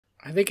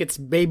I think it's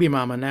baby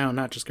mama now,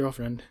 not just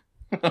girlfriend.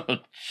 Oh,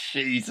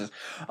 Jesus.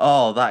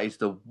 Oh, that is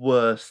the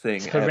worst thing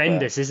It's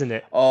horrendous, ever. isn't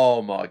it?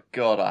 Oh, my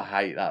God, I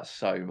hate that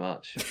so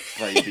much.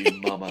 Baby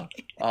mama.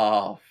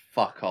 Oh,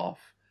 fuck off.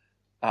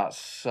 That's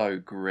so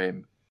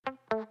grim.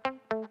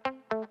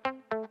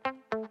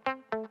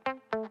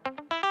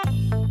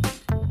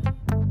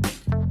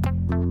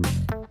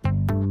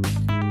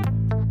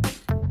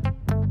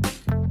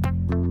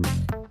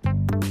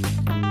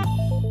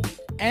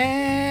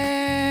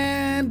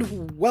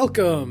 And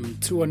welcome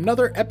to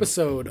another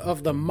episode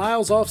of the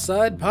Miles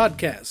Offside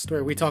podcast,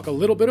 where we talk a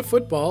little bit of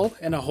football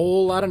and a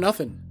whole lot of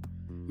nothing.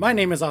 My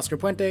name is Oscar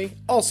Puente,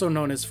 also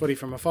known as Footy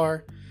from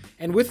Afar,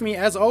 and with me,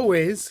 as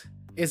always,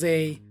 is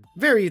a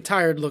very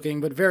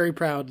tired-looking but very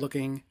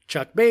proud-looking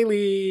Chuck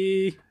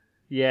Bailey.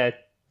 Yeah,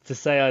 to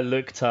say I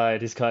look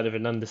tired is kind of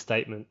an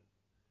understatement.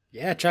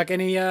 Yeah, Chuck,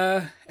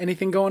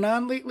 anything going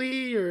on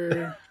lately,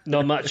 or?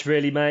 Not much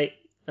really, mate.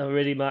 Not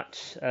really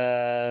much.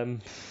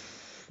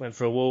 Went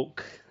for a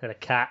walk, had a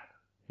cat,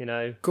 you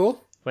know.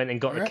 Cool. Went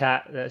and got the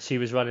cat that she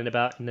was running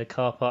about in the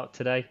car park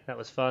today. That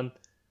was fun.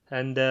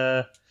 And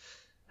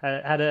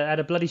had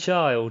a bloody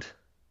child.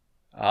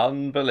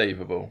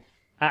 Unbelievable.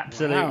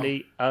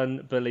 Absolutely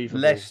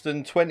unbelievable. Less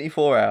than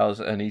 24 hours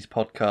and he's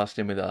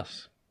podcasting with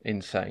us.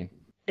 Insane.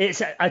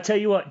 I tell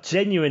you what,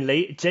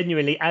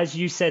 genuinely, as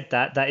you said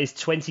that is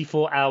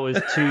 24 hours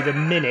to the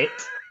minute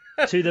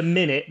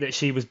that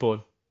she was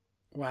born.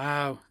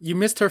 Wow. You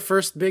missed her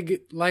first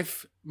big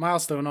life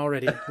milestone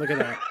already. Look at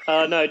that.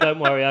 Oh, no, don't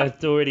worry.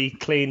 I'd already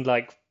cleaned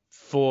like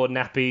 4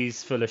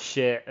 nappies full of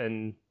shit,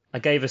 and I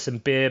gave her some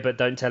beer, but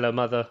don't tell her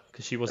mother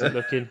because she wasn't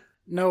looking.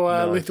 No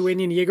Nice.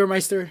 Lithuanian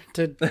Jägermeister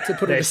to put her to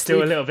sleep? There's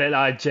still a little bit.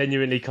 I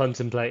genuinely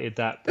contemplated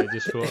that, but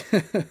just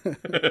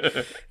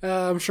thought.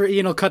 I'm sure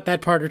Ian will cut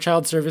that part, or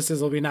child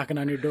services will be knocking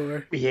on your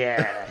door.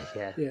 Yeah.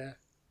 Yeah.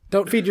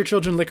 Don't feed your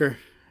children liquor,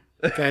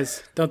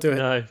 guys. Don't do it.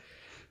 No.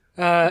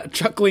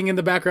 Chuckling in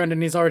the background,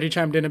 and he's already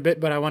chimed in a bit,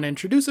 but I want to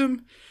introduce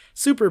him.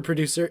 Super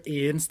producer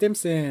Ian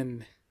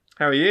Stimson.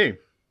 How are you?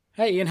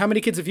 Hey, Ian, how many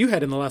kids have you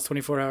had in the last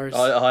 24 hours?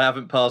 I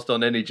haven't passed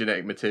on any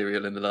genetic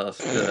material in the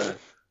last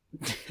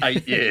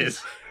 8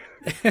 years.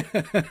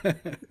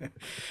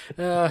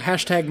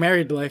 Hashtag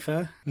married life,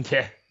 huh?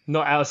 Yeah,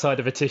 not outside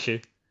of a tissue.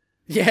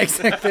 Yeah,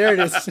 exactly. There it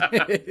is.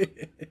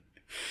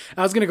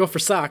 I was going to go for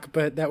sock,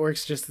 but that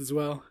works just as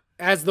well.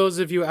 As those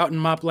of you out in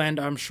Mopland,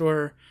 I'm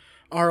sure,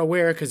 are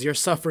aware, because you're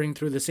suffering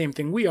through the same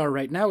thing we are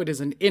right now, it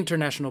is an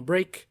international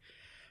break.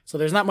 So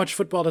there's not much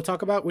football to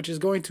talk about, which is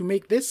going to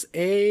make this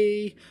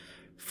a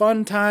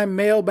fun time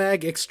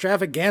mailbag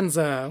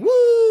extravaganza.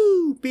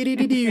 Woo!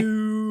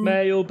 Be-de-de-doo.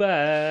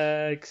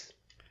 Mailbags.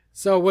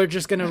 So we're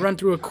just going to run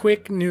through a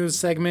quick news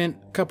segment,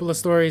 a couple of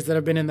stories that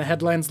have been in the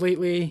headlines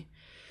lately,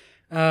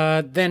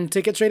 then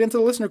take it straight into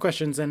the listener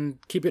questions and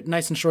keep it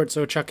nice and short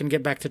so Chuck can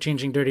get back to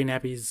changing dirty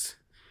nappies.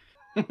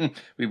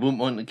 We wouldn't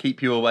want to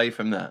keep you away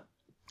from that.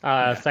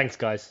 Thanks,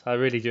 guys. I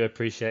really do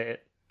appreciate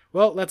it.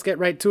 Well, let's get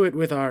right to it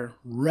with our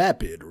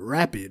rapid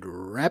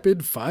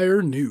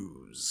fire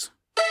news.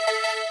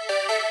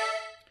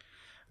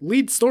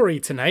 Lead story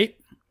tonight.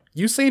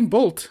 Usain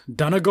Bolt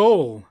done a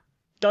goal.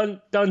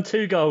 Done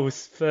 2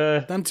 goals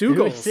for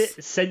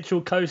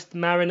Central Coast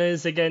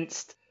Mariners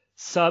against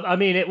Sub. I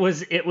mean, it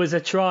was a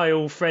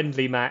trial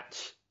friendly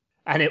match,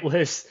 and it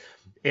was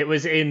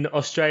in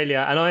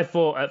Australia. And I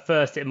thought at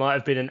first it might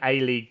have been an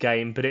A-League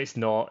game, but it's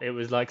not. It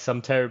was like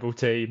some terrible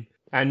team.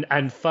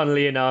 And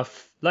funnily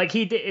enough, like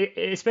he did,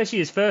 especially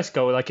his first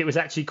goal, like it was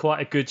actually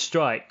quite a good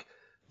strike.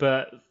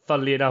 But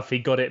funnily enough, he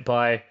got it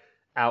by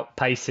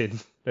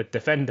outpacing the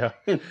defender.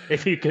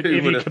 If you could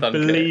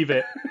believe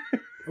it.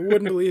 I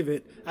wouldn't believe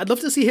it. I'd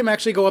love to see him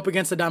actually go up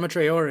against Adama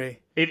Traore.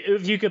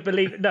 If you could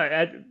believe it.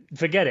 No,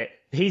 forget it.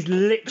 He's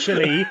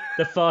literally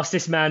the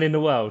fastest man in the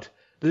world.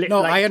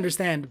 I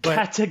understand, but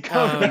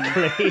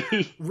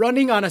categorically,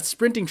 running on a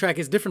sprinting track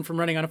is different from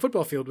running on a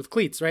football field with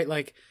cleats, right?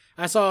 Like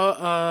I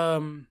saw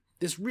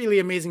this really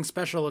amazing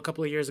special a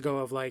couple of years ago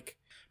of like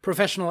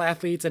professional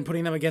athletes and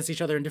putting them against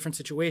each other in different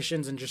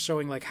situations and just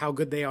showing like how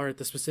good they are at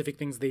the specific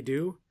things they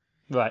do.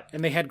 Right.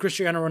 And they had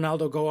Cristiano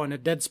Ronaldo go on a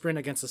dead sprint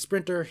against a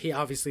sprinter. He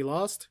obviously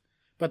lost,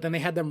 but then they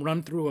had them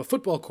run through a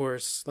football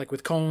course like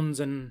with cones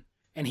and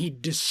he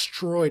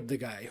destroyed the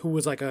guy who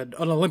was like an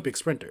Olympic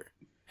sprinter,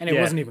 and it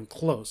wasn't even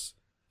close.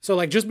 So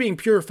like just being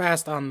pure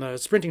fast on the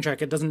sprinting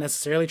track, it doesn't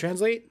necessarily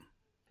translate.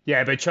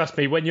 Yeah, but trust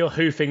me, when you're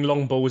hoofing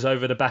long balls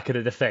over the back of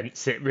the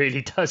defence, it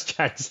really does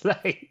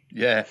translate.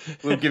 Yeah,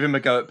 we'll give him a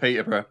go at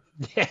Peterborough.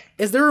 Yeah.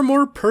 Is there a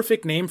more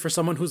perfect name for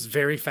someone who's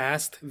very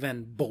fast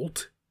than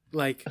Bolt?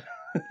 Like,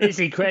 is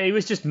he crazy? He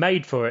was just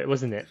made for it,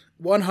 wasn't it?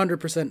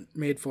 100%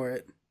 made for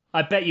it.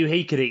 I bet you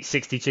he could eat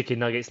 60 chicken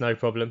nuggets, no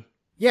problem.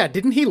 Yeah,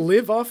 didn't he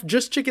live off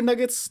just chicken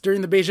nuggets during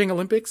the Beijing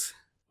Olympics?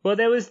 Well,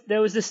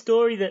 there was a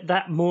story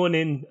that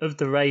morning of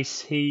the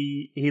race,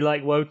 he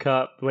like woke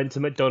up, went to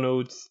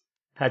McDonald's,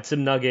 had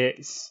some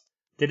nuggets,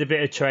 did a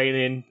bit of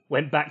training,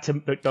 went back to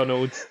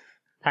McDonald's,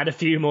 had a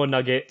few more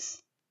nuggets,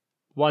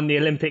 won the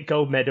Olympic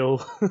gold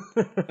medal.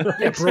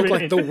 It broke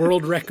like the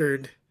world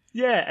record.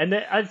 Yeah, and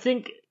I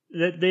think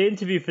the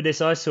interview for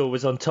this I saw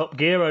was on Top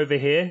Gear over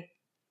here,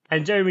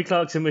 and Jeremy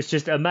Clarkson was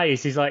just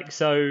amazed. He's like,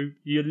 "So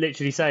you're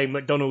literally saying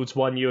McDonald's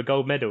won you a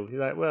gold medal?" He's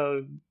like,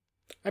 "Well,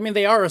 I mean,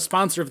 they are a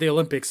sponsor of the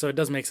Olympics, so it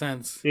does make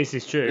sense." This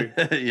is true.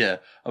 Yeah,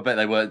 I bet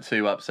they weren't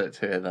too upset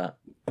to hear that.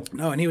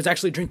 No, and he was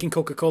actually drinking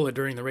Coca-Cola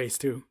during the race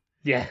too.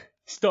 Yeah,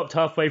 stopped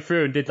halfway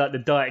through and did like the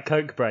Diet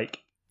Coke break.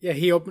 Yeah,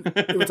 he opened.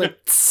 It was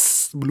like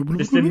just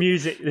the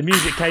music. The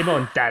music came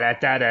on. Da da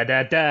da da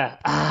da da.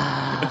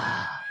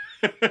 Ah.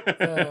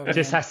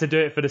 Just has to do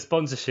it for the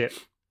sponsorship.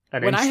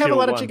 And when I have a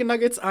lot of chicken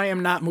nuggets, I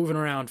am not moving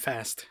around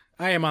fast.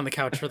 I am on the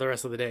couch for the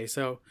rest of the day.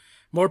 So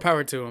more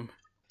power to him.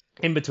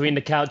 In between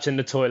the couch and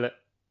the toilet.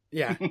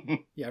 Yeah,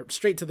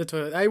 straight to the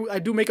toilet. I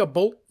do make a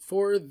bolt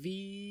for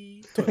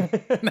the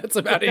toilet. That's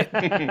about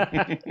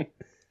it.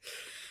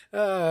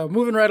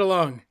 Moving right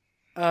along.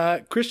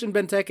 Christian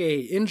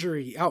Benteke,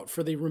 injury, out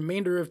for the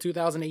remainder of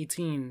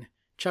 2018.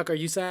 Chuck, are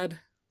you sad?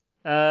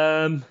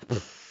 I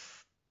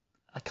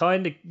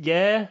kind of,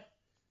 yeah,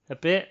 a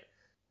bit.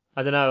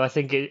 I don't know. I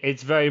think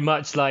it's very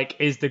much like,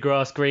 is the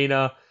grass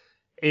greener?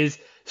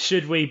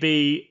 Should we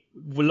be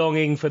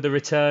longing for the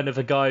return of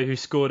a guy who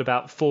scored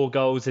about 4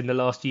 goals in the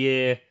last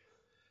year?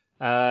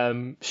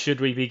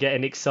 Should we be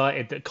getting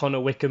excited that Connor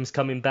Wickham's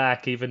coming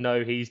back, even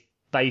though he's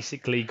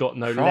basically got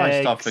no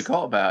legs? I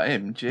forgot about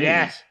him. Jeez.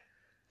 Yeah.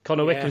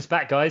 Connor Wickham's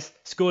back, guys.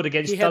 Scored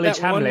against Dulwich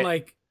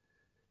Hamlet.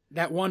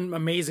 That one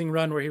amazing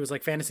run where he was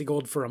like fantasy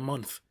gold for a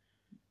month.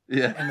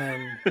 Yeah. And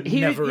then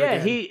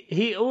again.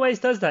 He always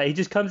does that. He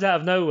just comes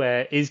out of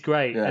nowhere, is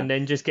great, and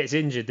then just gets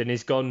injured and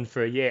is gone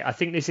for a year. I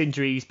think this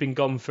injury, he's been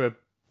gone for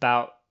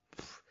about,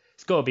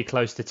 it's got to be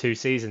close to 2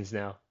 seasons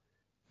now.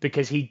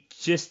 Because he'd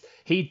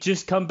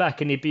just come back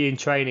and he'd be in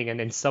training and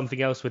then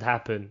something else would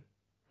happen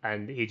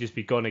and he'd just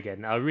be gone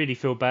again. I really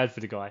feel bad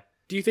for the guy.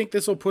 Do you think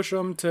this will push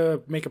him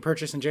to make a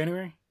purchase in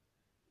January?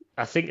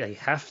 I think they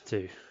have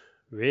to,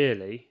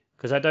 really.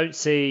 Because I don't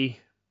see...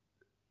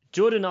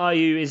 Jordan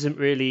Ayew isn't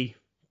really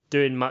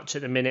doing much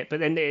at the minute, but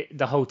then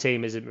the whole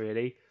team isn't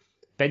really.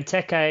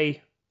 Benteke,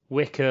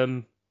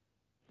 Wickham,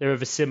 they're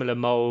of a similar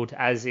mould,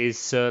 as is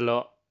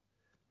Surlot.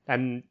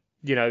 And,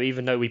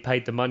 even though we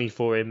paid the money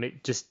for him,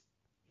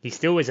 he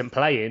still isn't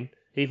playing.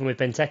 Even with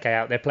Benteke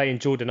out, they're playing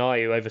Jordan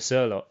Ayew over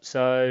Surlot.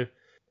 So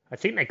I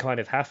think they kind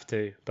of have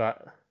to,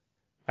 but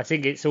I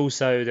think it's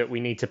also that we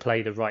need to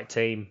play the right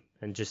team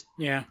and just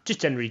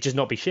generally just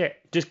not be shit.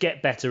 Just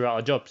get better at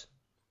our jobs.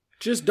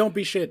 Just don't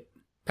be shit,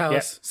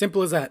 Palace. Yep.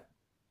 Simple as that.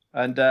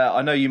 And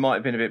I know you might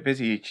have been a bit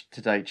busy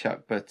today,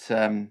 Chuck, but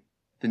the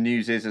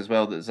news is as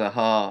well that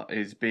Zaha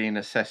is being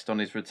assessed on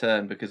his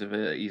return because of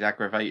he's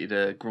aggravated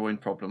a groin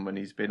problem when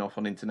he's been off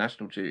on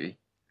international duty.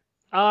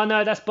 Oh,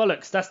 no, that's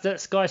bollocks. That's the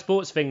Sky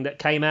Sports thing that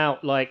came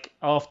out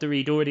after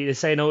they're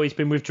saying, he's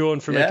been withdrawn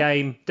from a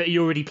game that he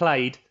already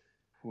played.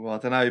 Well, I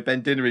don't know.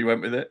 Ben Dinnery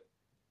went with it.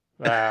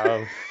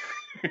 Well,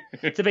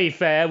 to be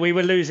fair, we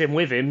were losing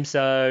with him,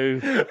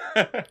 so...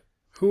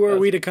 Who are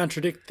we to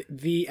contradict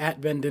the at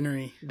Ben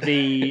Dinnery?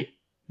 The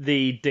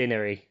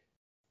Dinnery.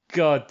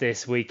 God,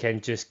 this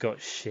weekend just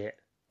got shit.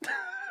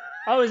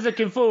 I was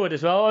looking forward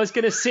as well. I was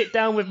going to sit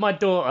down with my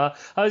daughter.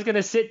 For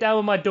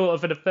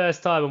the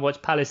first time and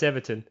watch Palace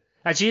Everton.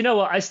 Actually, you know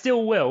what? I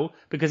still will,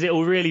 because it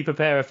will really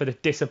prepare her for the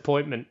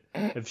disappointment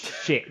of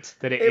shit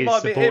that it is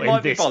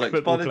supporting this football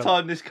club. By the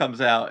time this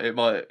comes out, it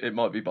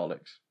might be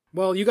bollocks.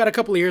 Well, you got a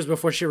couple of years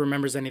before she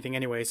remembers anything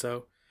anyway,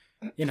 so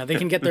they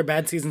can get their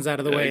bad seasons out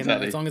of the way,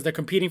 exactly. And as long as they're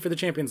competing for the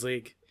Champions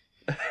League.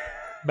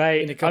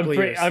 Mate,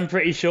 I'm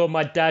pretty sure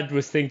my dad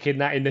was thinking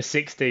that in the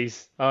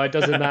 60s. Oh, it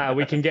doesn't matter.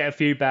 We can get a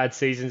few bad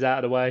seasons out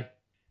of the way.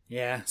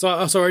 Yeah. So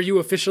are you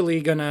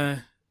officially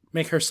gonna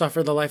make her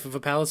suffer the life of a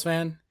Palace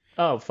fan?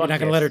 Oh, fuck. You're not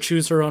gonna let her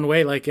choose her own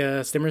way like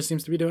Stimmer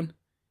seems to be doing?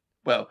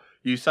 Well,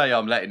 you say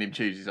I'm letting him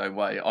choose his own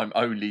way. I'm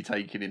only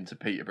taking him to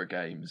Peterborough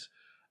games.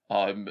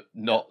 I'm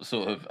not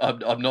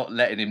I'm not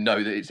letting him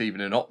know that it's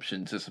even an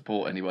option to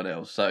support anyone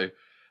else. So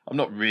I'm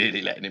not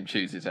really letting him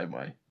choose his own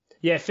way.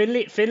 Yeah,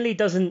 Finley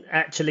doesn't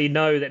actually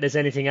know that there's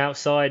anything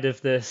outside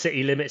of the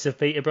city limits of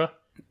Peterborough.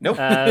 Nope.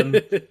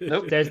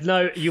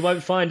 Nope. You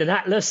won't find an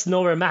atlas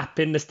nor a map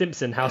in the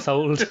Stimpson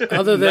household.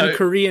 Other than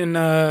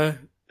Korean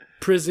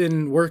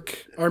prison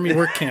army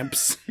work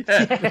camps.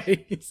 Yeah.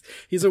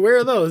 He's aware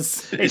of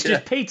those. It's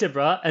just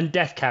Peterborough and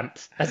death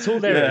camps. That's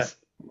all there is.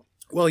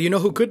 Well, you know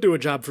who could do a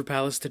job for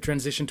Palace to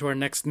transition to our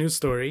next news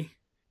story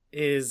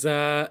is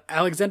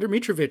Alexander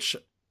Mitrovic.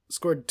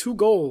 Scored 2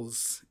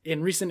 goals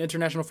in recent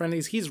international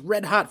friendlies. He's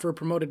red hot for a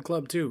promoted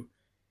club too.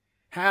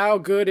 How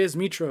good is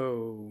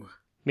Mitro?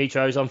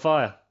 Mitro's on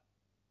fire.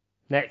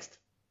 Next.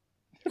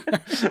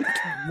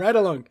 Right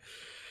along.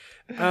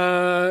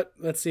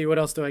 Let's see, what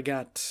else do I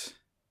got?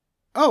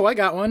 Oh, I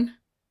got one.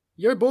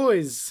 Your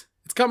boys.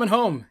 It's coming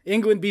home.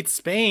 England beats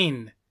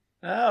Spain.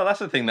 Oh, that's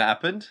the thing that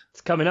happened. It's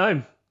coming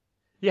home.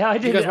 Yeah, I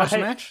did. You guys watch the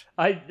match?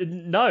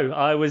 No,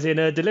 I was in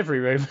a delivery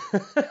room.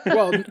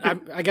 Well,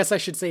 I guess I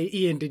should say,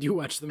 Ian, did you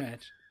watch the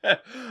match?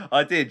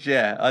 I did,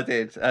 yeah, I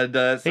did.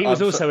 And he was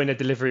also in a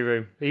delivery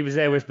room. He was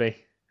there with me.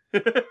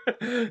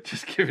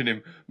 Just giving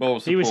him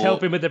moral support. He was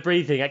helping with the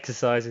breathing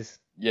exercises.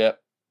 Yeah.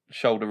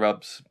 shoulder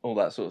rubs, all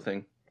that sort of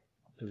thing.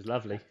 It was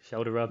lovely.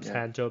 Shoulder rubs,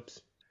 hand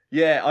jobs.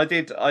 Yeah, I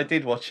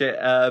did watch it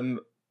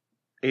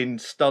in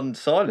stunned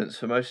silence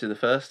for most of the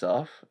first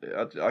half.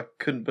 I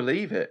couldn't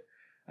believe it.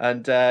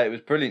 And it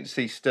was brilliant to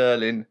see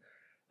Sterling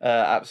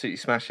absolutely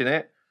smashing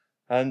it.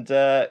 And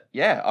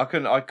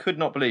I could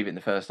not believe it in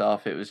the first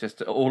half. It was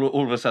just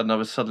all of a sudden I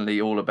was suddenly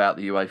all about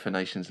the UEFA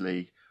Nations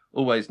League.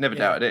 Always, never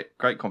doubted it.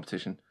 Great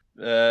competition.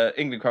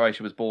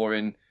 England-Croatia was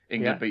boring.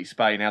 England beat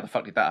Spain. How the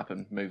fuck did that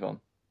happen? Move on.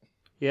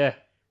 Yeah.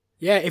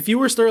 Yeah, if you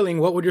were Sterling,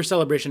 what would your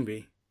celebration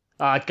be?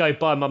 I'd go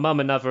buy my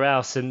mum another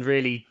house and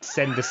really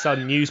send the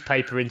Sun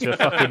newspaper into a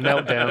fucking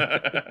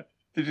meltdown.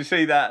 Did you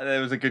see that? There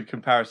was a good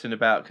comparison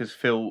about because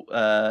Phil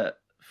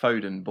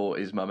Foden bought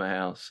his mum a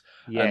house.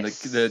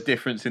 Yes. And the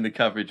difference in the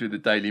coverage with the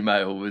Daily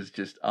Mail was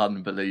just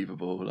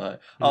unbelievable. Like,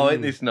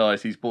 isn't this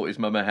nice? He's bought his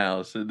mum a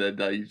house. And then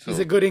he's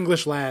a good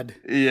English lad.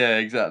 Yeah,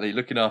 exactly.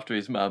 Looking after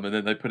his mum. And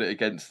then they put it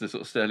against the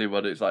sort of Sterling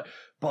one. It's like,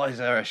 buys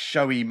her a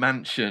showy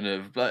mansion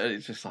of...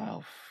 It's just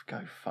like,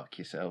 go fuck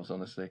yourselves,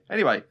 honestly.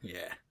 Anyway.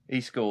 Yeah. He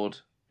scored.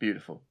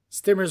 Beautiful.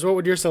 Stimmers, what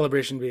would your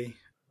celebration be?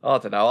 I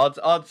don't know.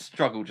 I'd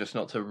struggle just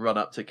not to run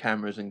up to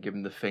cameras and give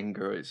him the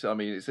finger.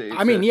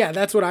 Yeah,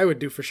 that's what I would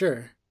do for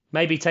sure.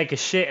 Maybe take a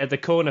shit at the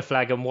corner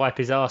flag and wipe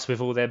his ass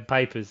with all them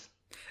papers.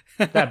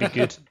 That'd be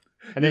good.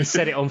 And then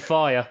set it on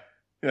fire.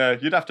 Yeah,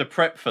 you'd have to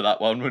prep for that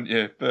one, wouldn't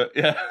you? But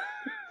yeah.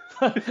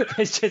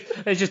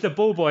 There's just a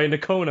ball boy in the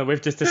corner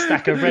with just a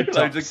stack of red tops.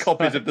 Loads of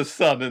copies of The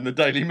Sun and the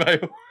Daily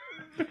Mail.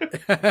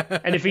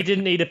 And if he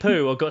didn't need a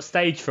poo or got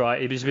stage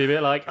fright, he'd just be a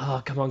bit like,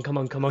 oh, come on. Come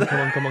on,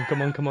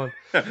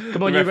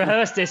 you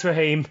rehearsed this,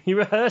 Raheem. You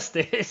rehearsed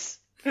this.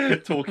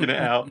 Talking it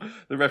out.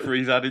 The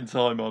referee's adding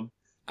time on.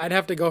 I'd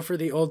have to go for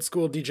the old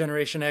school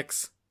Degeneration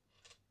X.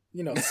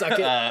 Suck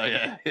it.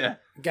 Oh, yeah.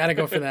 Gotta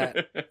go for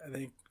that, I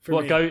think.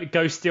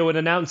 Go steal an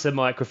announcer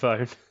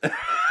microphone?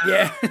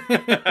 Yeah.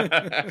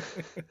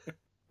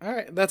 All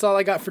right, that's all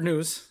I got for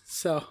news.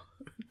 So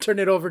turn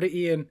it over to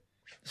Ian.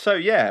 So,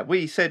 yeah,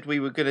 we said we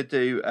were going to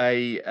do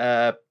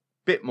a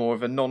bit more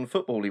of a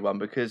non-football-y one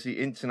because the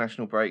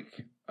international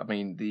break,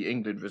 the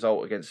England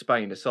result against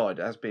Spain aside,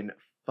 has been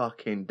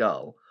fucking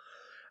dull.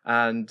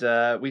 And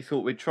we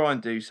thought we'd try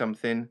and do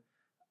something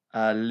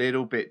a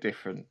little bit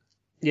different.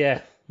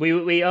 Yeah,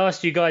 we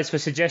asked you guys for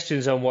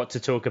suggestions on what to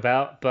talk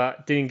about,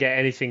 but didn't get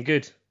anything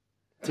good.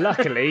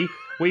 Luckily,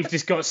 we've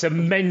just got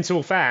some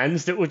mental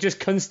fans that will just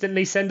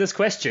constantly send us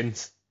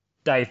questions.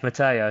 Dave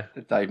Matteo.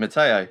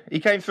 He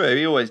came through.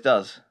 He always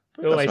does.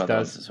 Always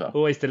does. As well.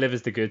 Always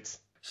delivers the goods.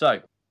 So,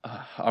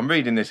 I'm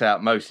reading this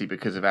out mostly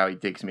because of how he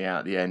digs me out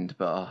at the end,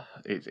 but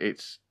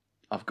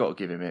I've got to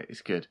give him it.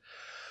 It's good.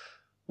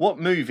 What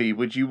movie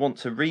would you want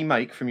to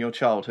remake from your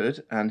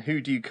childhood, and who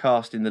do you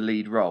cast in the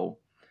lead role?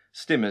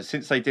 Stimmers,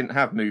 since they didn't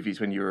have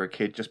movies when you were a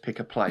kid, just pick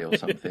a play or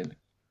something.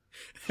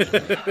 As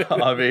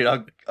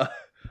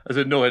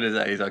annoying as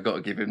that is, I've got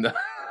to give him that.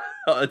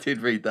 I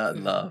did read that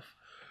and laugh.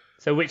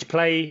 So which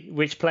play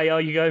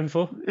are you going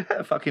for?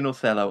 Yeah, fucking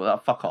Othello.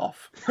 Fuck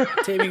off.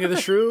 Taming of the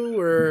Shrew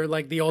or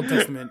like the Old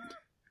Testament?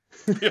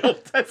 The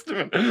Old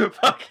Testament?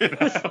 Fucking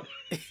hell.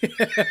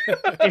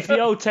 If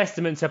the Old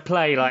Testament's a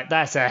play,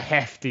 that's a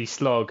hefty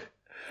slog.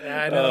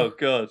 Yeah, I know. Oh,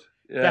 God.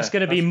 Yeah, that's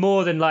going to be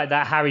more than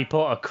that Harry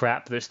Potter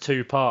crap that's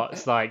 2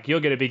 parts. You're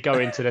going to be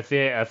going to the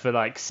theatre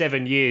for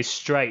 7 years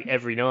straight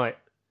every night.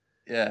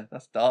 Yeah,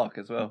 that's dark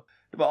as well.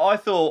 But I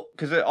thought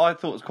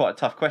it was quite a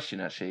tough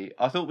question, actually.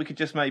 I thought we could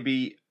just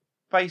maybe...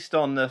 Based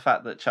on the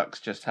fact that Chuck's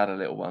just had a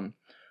little one,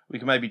 we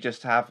can maybe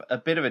just have a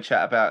bit of a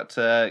chat about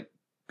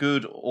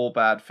good or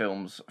bad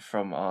films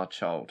from our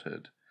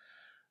childhood.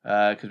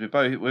 Because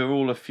we're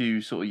all a few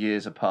sort of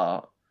years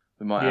apart.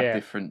 We might have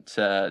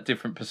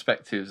different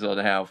perspectives on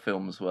how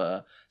films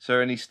were. So,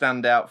 any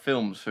standout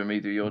films from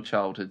either of your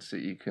childhoods that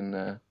you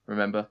can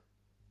remember?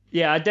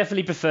 Yeah, I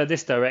definitely prefer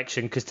this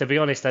direction because, to be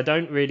honest, I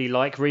don't really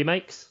like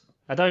remakes.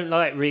 I don't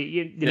like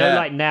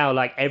now,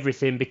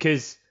 everything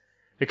because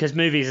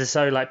movies are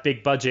so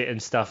big budget and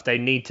stuff, they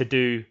need to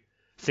do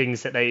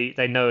things that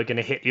they know are going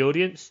to hit the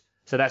audience.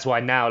 So that's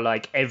why now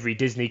every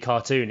Disney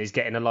cartoon is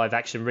getting a live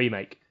action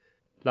remake.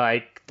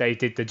 They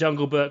did The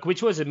Jungle Book,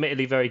 which was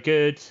admittedly very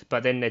good,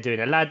 but then they're doing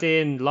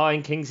Aladdin,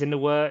 Lion King's in the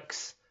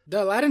works.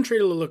 The Aladdin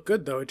trailer will look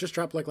good though. It just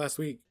dropped last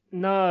week.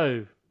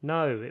 No,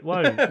 it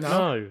won't.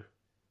 No.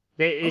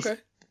 Okay.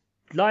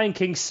 Lion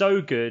King's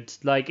so good.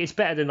 It's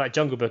better than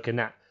Jungle Book and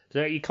that.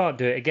 So you can't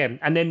do it again.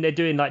 And then they're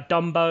doing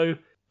Dumbo.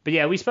 But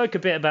yeah, we spoke a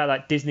bit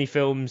about Disney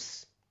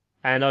films,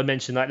 and I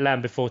mentioned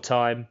Land Before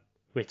Time,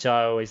 which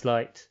I always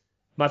liked.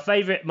 My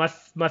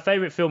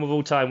favorite film of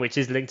all time, which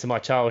is linked to my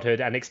childhood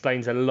and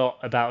explains a lot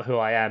about who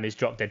I am, is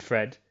Drop Dead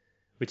Fred,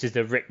 which is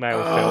the Rick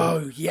Mayall film.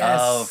 Oh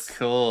yes, of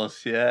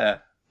course, yeah.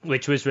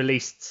 Which was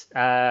released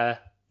the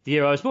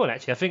year I was born,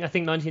 actually. I think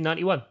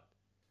 1991,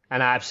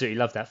 and I absolutely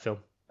love that film.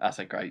 That's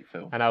a great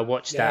film, and I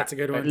watched that that's a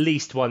good one. At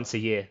least once a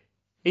year.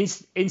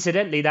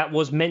 Incidentally, that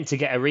was meant to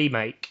get a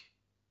remake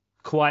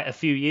quite a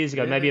few years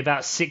ago, maybe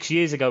about 6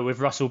 years ago with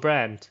Russell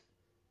Brand.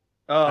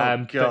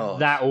 Oh, God.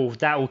 But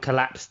that all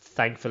collapsed,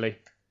 thankfully.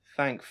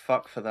 thank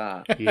fuck for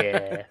that.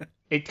 Yeah.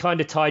 It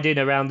kind of tied in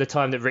around the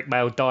time that Rick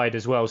Mail died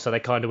as well, so they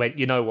kind of went,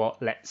 you know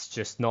what, let's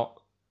just not.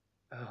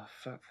 Oh,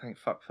 thank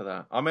fuck for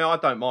that. I mean, I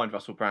don't mind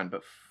Russell Brand,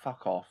 but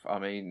fuck off. I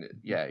mean,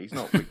 yeah, he's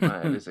not Rick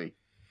Mail, is he?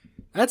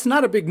 That's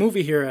not a big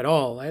movie here at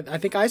all. I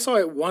think I saw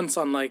it once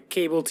on like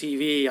cable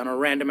TV on a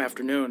random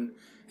afternoon,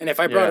 and if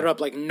I brought it up,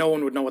 like no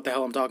one would know what the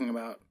hell I'm talking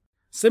about.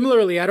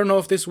 Similarly, I don't know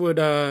if this would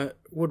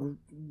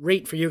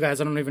rate for you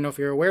guys. I don't even know if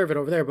you're aware of it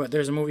over there, but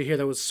there's a movie here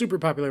that was super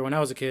popular when I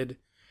was a kid.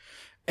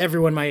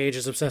 Everyone my age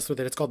is obsessed with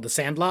it. It's called The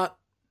Sandlot.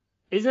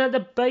 Isn't that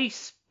the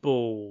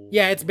baseball?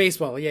 Yeah, it's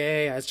baseball.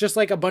 Yeah. It's just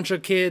like a bunch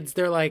of kids.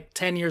 They're like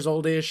 10 years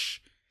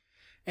old-ish.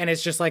 And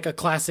it's just like a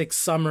classic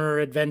summer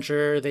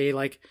adventure. They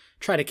like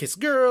try to kiss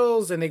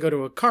girls and they go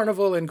to a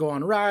carnival and go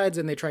on rides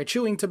and they try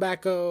chewing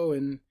tobacco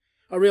and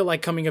a real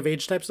like coming of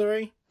age type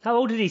story. How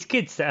old are these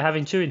kids that are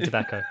having chewing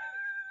tobacco?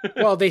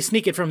 Well, they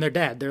sneak it from their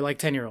dad. They're like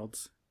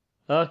 10-year-olds.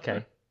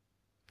 Okay.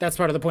 That's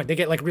part of the point. They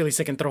get like really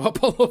sick and throw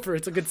up all over.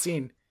 It's a good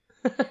scene.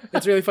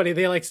 It's really funny.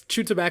 They like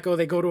chew tobacco.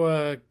 They go to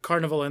a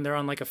carnival and they're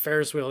on like a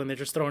Ferris wheel and they're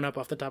just throwing up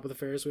off the top of the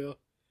Ferris wheel.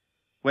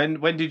 When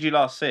did you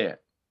last see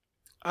it?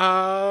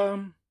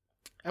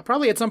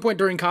 Probably at some point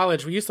during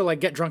college. We used to like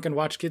get drunk and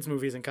watch kids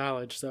movies in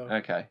college. So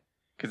okay,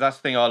 because that's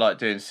the thing I like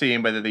doing,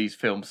 seeing whether these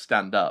films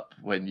stand up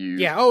when you.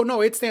 Yeah. Oh no,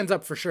 it stands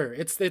up for sure.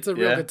 It's a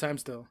real good time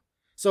still.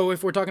 So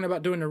if we're talking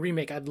about doing a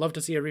remake, I'd love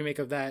to see a remake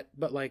of that,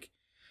 but like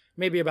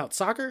maybe about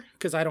soccer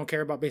because I don't care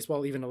about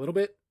baseball even a little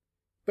bit.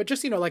 But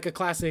just like a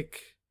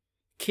classic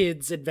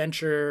kids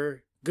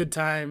adventure, good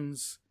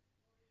times,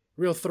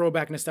 real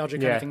throwback nostalgia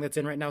kind of thing that's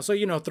in right now. So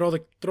throw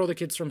the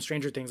kids from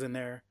Stranger Things in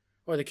there,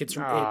 or the kids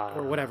from It,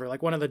 or whatever.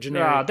 Like one of the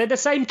generic. They're the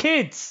same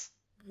kids.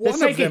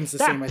 One of them's the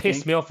same. That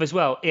pissed me off as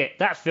well.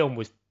 That film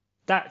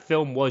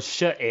was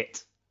shit.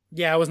 It.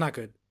 Yeah, it was not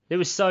good. It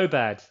was so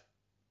bad.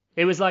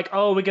 It was like,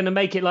 oh, we're going to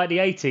make it like the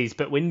 80s,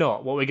 but we're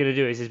not. What we're going to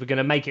do is we're going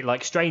to make it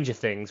like Stranger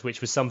Things,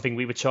 which was something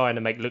we were trying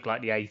to make look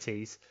like the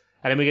 80s.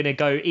 And then we're going to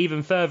go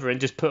even further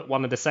and just put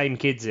one of the same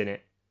kids in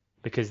it,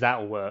 because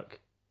that'll work.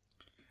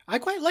 I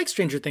quite like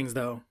Stranger Things,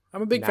 though.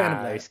 I'm a big fan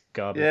of that. It's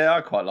garbage. Yeah, I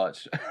quite like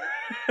it.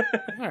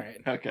 All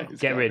right. Okay.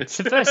 Get rid.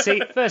 So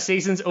first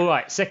season's all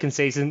right. Second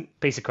season,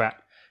 piece of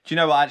crap. Do you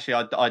know what?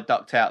 Actually, I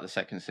ducked out the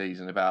second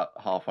season about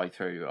halfway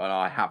through, and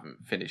I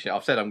haven't finished it.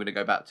 I've said I'm going to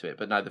go back to it,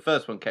 but no, the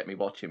first one kept me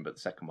watching, but the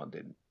second one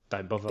didn't.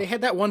 Don't bother. They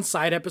had that one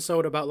side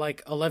episode about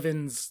like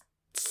Eleven's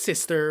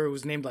sister who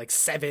was named like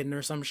Seven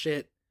or some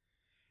shit,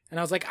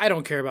 and I was like, I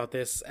don't care about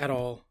this at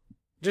all.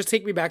 Just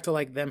take me back to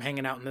like them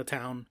hanging out in the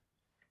town.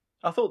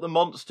 I thought the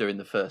monster in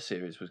the first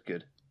series was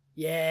good.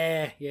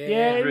 Yeah,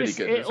 really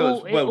good. It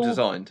was well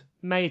designed.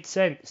 Made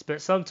sense,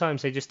 but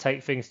sometimes they just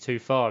take things too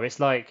far. It's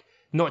like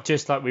not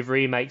just like with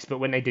remakes, but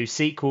when they do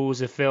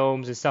sequels of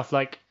films and stuff,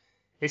 like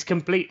it's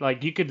complete.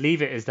 Like you could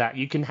leave it as that.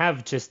 You can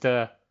have just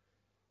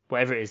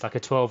whatever it is, like a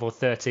 12 or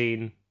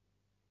 13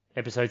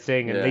 episode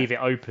thing, and leave it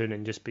open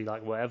and just be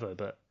like whatever.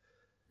 But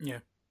yeah,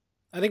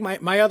 I think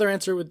my other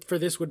answer for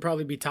this would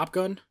probably be Top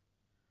Gun.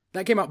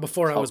 That came out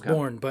before I was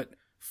born, but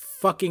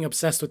fucking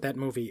obsessed with that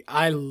movie.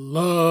 I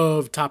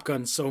love Top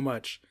Gun so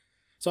much.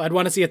 So I'd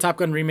want to see a Top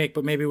Gun remake,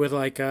 but maybe with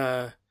like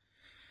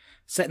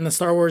set in the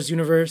Star Wars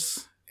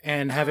universe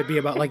and have it be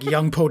about like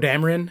young Poe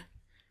Dameron,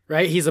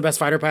 right? He's the best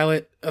fighter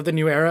pilot of the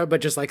new era,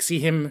 but just like see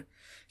him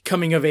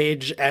coming of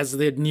age as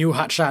the new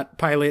hotshot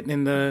pilot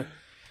in the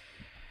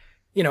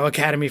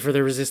Academy for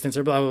the Resistance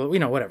or blah blah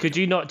blah, whatever. Could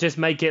you not just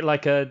make it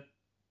like the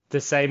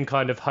same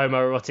kind of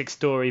homoerotic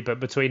story,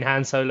 but between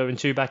Han Solo and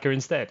Chewbacca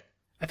instead?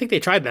 I think they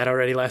tried that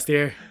already last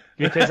year.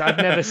 Because I've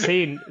never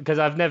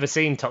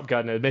seen Top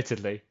Gun,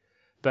 admittedly,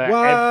 but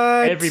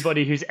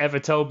everybody who's ever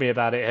told me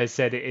about it has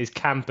said it is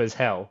camp as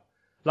hell.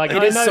 Like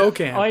it is so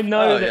camp. I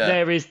know that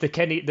there is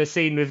the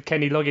scene with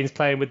Kenny Loggins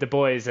playing with the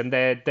boys, and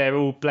they're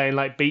all playing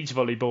like beach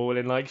volleyball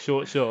in like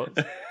short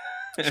shorts.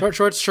 Short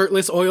shorts,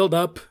 shirtless, oiled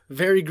up,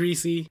 very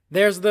greasy.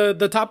 There's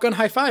the Top Gun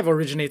high five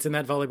originates in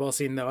that volleyball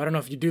scene, though. I don't know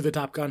if you do the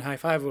Top Gun high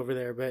five over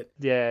there, but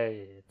yeah,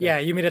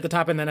 you meet at the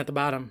top and then at the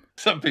bottom.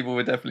 Some people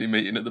were definitely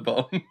meeting at the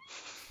bottom.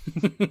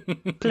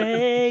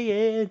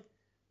 Playing.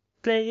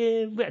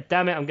 Damn it,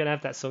 I'm gonna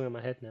have that song in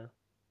my head now.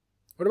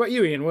 What about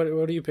you, Ian? What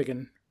are you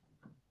picking?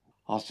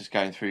 I was just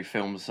going through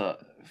films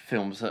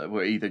that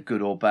were either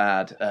good or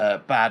bad.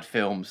 Bad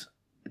films.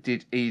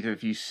 Did either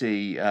of you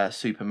see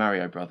Super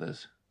Mario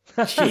Brothers?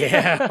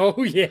 Yeah.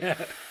 Oh, yeah.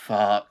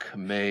 Fuck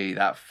me.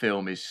 That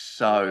film is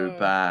so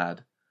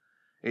bad.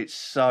 It's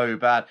so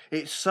bad.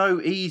 It's so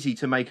easy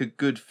to make a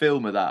good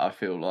film of that, I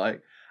feel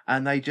like.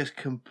 And they just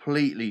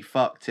completely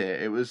fucked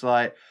it. It was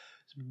like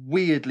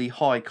weirdly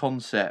high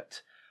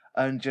concept.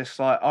 And just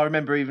like, I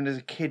remember even as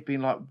a kid being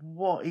like,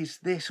 what is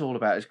this all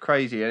about? It's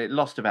crazy. And it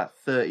lost about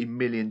 $30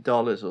 million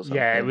or something.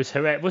 Yeah, it was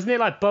horrendous. Wasn't it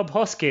like Bob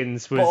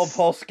Hoskins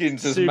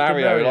as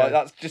Mario? Like,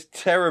 that's just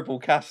terrible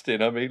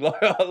casting. I mean,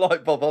 like, I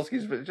like Bob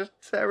Hoskins, but just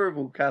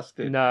terrible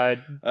casting. No,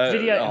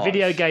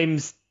 video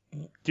games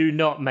do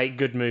not make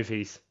good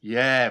movies.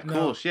 Yeah, of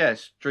course. Yeah,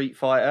 Street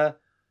Fighter.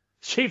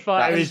 Street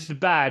Fighter is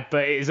bad,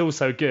 but it is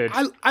also good.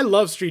 I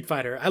love Street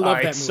Fighter. I love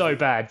that movie. It's so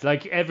bad.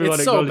 Like, everyone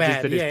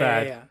acknowledges that it's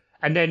bad. Yeah.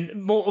 And then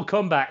Mortal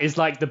Kombat is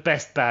like the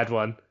best bad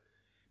one.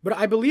 But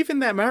I believe in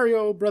that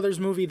Mario Brothers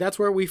movie, that's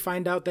where we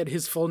find out that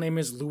his full name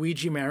is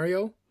Luigi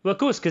Mario. Well, of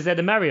course, because they're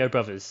the Mario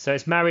brothers. So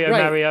it's Mario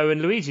Mario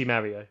and Luigi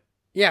Mario.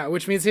 Yeah,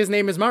 which means his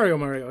name is Mario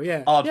Mario,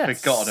 yeah. I'd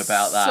forgotten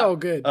about that. So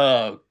good.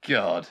 Oh,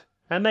 God.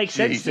 That makes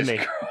sense to me.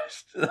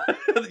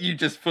 Christ. You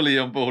just fully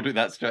on board with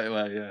that straight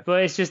away, yeah.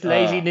 But it's just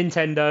lazy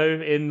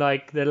Nintendo in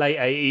like the late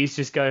 80s,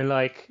 just going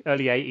like,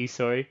 early 80s,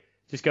 sorry.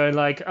 Just going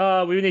like,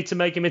 oh, we need to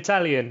make him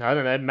Italian. I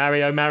don't know,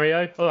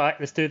 Mario. All right,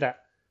 let's do that.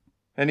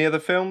 Any other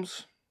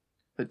films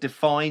that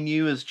define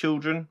you as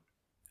children?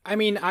 I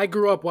mean, I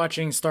grew up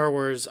watching Star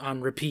Wars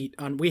on repeat.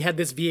 We had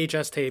this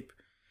VHS tape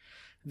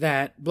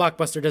that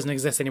Blockbuster doesn't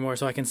exist anymore,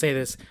 so I can say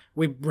this.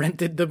 We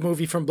rented the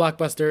movie from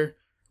Blockbuster,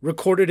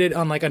 recorded it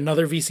on like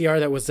another VCR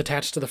that was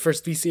attached to the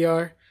first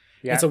VCR.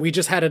 Yeah. And so we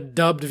just had a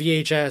dubbed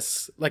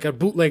VHS, like a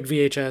bootleg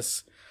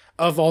VHS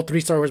of all 3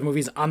 Star Wars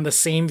movies on the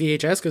same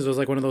VHS because it was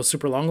like one of those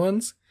super long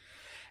ones.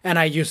 And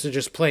I used to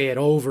just play it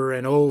over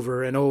and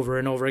over and over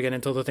and over again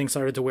until the thing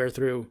started to wear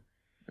through.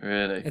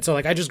 Really? And so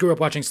like I just grew up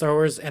watching Star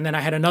Wars, and then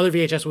I had another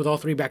VHS with all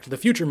 3 Back to the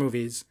Future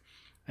movies.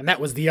 And that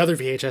was the other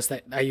VHS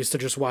that I used to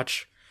just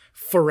watch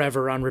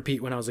forever on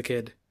repeat when I was a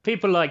kid.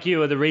 People like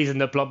you are the reason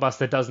that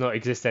Blockbuster does not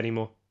exist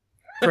anymore.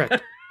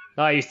 Correct.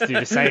 I used to do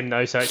the same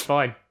though, so it's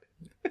fine.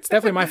 It's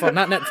definitely my fault,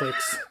 not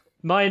Netflix.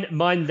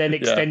 Mine then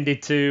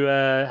extended to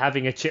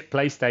having a chip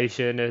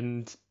PlayStation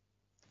and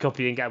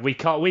copying. We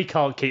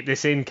can't keep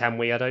this in, can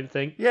we? I don't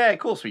think. Yeah, of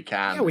course we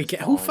can. Yeah, we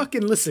can. Who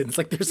fucking listens?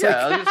 Like, there's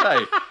I was gonna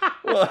say.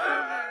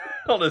 Well,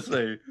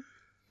 honestly.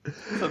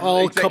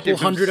 All couple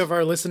hundred of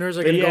our listeners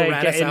are going to go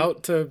rat us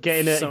out to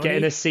getting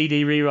a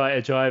CD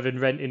rewriter drive and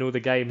renting all the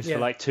games for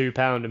like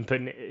 £2 and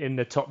putting it in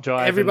the top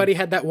drive. Everybody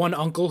had that one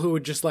uncle who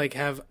would just like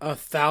have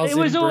 1,000.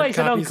 It was always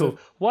an uncle.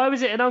 Why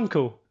was it an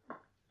uncle?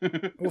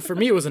 Well, for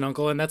me it was an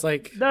uncle, and that's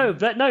like no,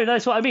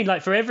 that's what I mean.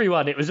 Like for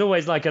everyone, it was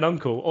always like an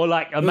uncle or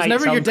like a mate's uncle. It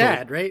was never your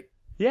dad, right?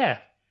 Yeah,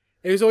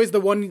 it was always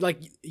the one like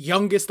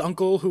youngest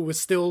uncle who was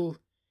still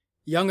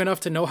young enough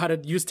to know how to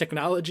use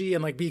technology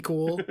and like be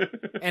cool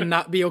and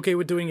not be okay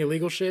with doing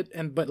illegal shit,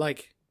 but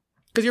like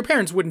because your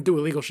parents wouldn't do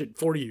illegal shit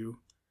for you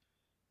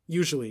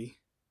usually,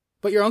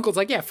 but your uncle's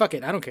like, yeah, fuck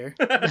it, I don't care.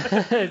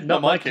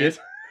 Not my kid.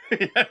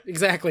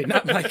 Exactly,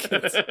 not my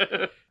kids.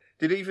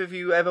 Did either of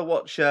you ever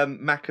watch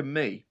Mac and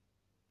Me?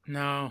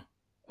 No.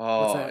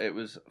 Oh, it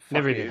was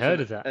never even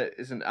heard of that.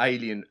 It's an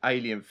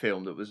alien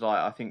film that was like,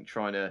 I think,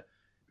 trying to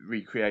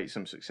recreate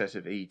some success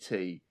of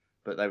E.T.,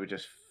 but they were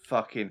just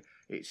fucking.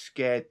 It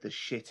scared the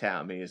shit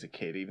out of me as a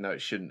kid, even though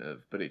it shouldn't have,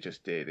 but it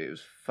just did. It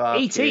was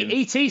fucking...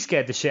 E.T.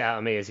 scared the shit out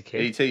of me as a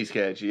kid. E.T.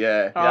 scared you,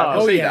 yeah.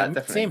 Oh, yeah,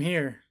 that, same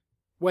here.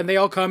 When they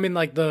all come in,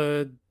 like,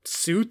 the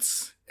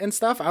suits and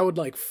stuff, I would,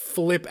 like,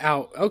 flip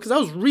out. Oh, because I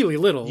was really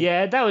little.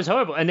 Yeah, that was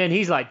horrible. And then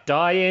he's, like,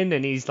 dying,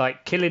 and he's,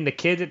 like, killing the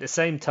kid at the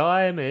same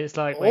time, and it's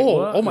like, wait,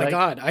 what? Oh, my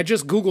God. I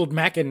just Googled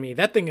Mac and Me.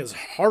 That thing is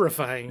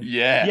horrifying.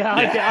 Yeah. Yeah,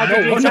 I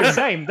did the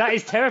same. That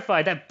is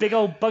terrifying. That big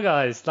old bug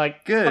eyes.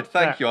 Like, good,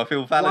 thank you. I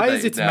feel validated. Why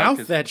is its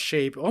mouth that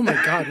shape? Oh, my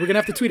God. We're going to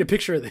have to tweet a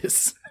picture of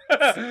this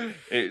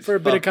for a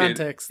bit of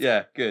context.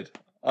 Yeah, good.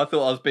 I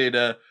thought I was being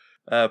a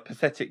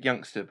pathetic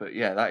youngster, but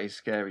yeah, that is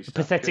scary stuff.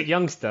 Pathetic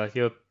youngster?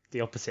 You're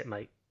the opposite,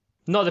 mate.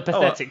 Not the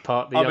pathetic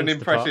part, the I'm an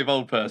impressive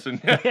old person.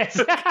 Yes.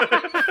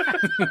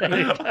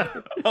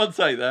 I'd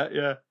say that,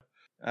 yeah.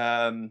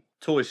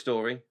 Toy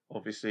Story,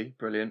 obviously,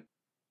 brilliant.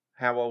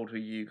 How old were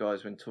you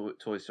guys when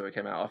Toy Story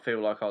came out? I feel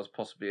like I was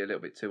possibly a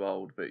little bit too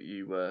old, but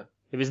you were...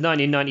 It was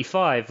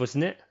 1995,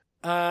 wasn't it?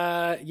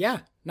 Yeah,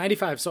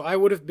 95. So I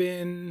would have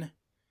been...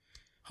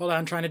 Hold on,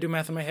 I'm trying to do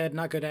math in my head,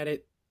 not good at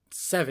it.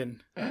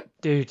 7.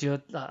 Dude,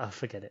 you're...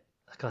 forget it.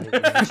 I can't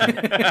even imagine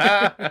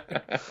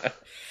it.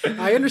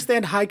 I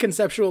understand high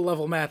conceptual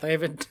level math. I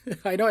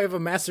know I have a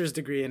master's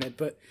degree in it,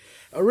 but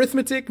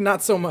arithmetic,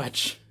 not so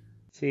much.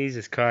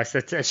 Jesus Christ,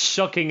 that's a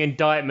shocking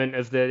indictment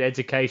of the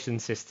education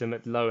system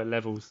at lower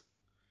levels.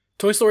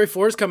 Toy Story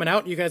 4 is coming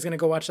out. You guys gonna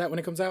go watch that when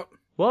it comes out?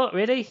 What,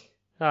 really?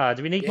 Do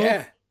we need more?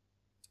 Yeah.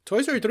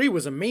 Toy Story 3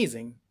 was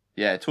amazing.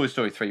 Yeah, Toy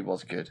Story 3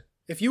 was good.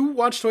 If you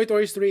watched Toy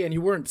Story 3 and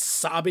you weren't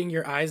sobbing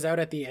your eyes out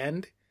at the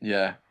end,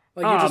 yeah,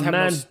 like you just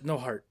have no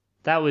heart.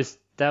 That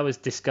was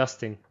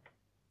disgusting.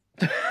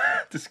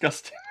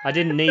 Disgusting. I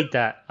didn't need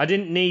that. I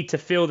didn't need to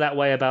feel that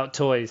way about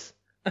toys.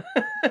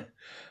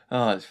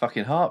 Oh, it's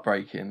fucking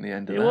heartbreaking, the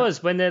end of it. It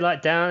was, when they're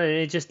like down and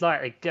it just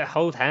like they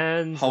hold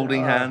hands.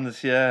 Holding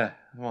hands, yeah.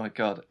 Oh my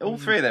God. All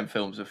 3 of them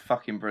films are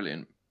fucking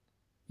brilliant.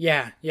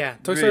 Yeah.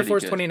 Toy Story 4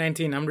 is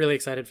 2019. I'm really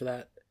excited for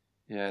that.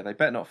 Yeah, they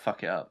better not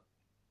fuck it up.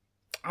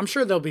 I'm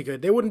sure they'll be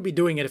good. They wouldn't be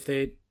doing it if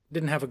they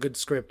didn't have a good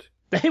script.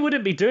 They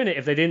wouldn't be doing it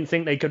if they didn't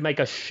think they could make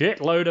a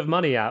shitload of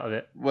money out of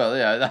it. Well,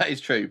 yeah, that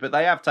is true. But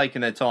they have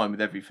taken their time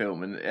with every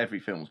film, and every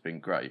film's been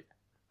great.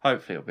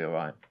 Hopefully it'll be all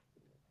right.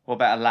 What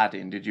about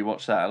Aladdin? Did you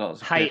watch that a lot?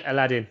 Hate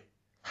Aladdin.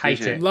 Hate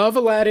it. Love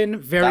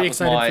Aladdin. Very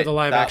excited for the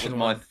live action one.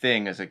 That was my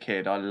thing as a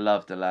kid. I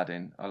loved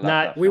Aladdin.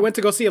 We went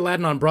to go see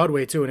Aladdin on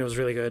Broadway, too, and it was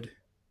really good.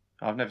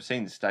 I've never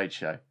seen the stage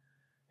show.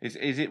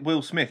 Is it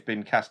Will Smith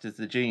been cast as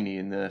the genie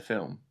in the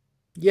film?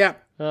 Yeah.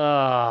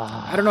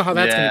 I don't know how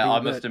that's going to be. I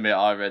must admit,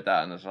 I read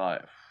that and I was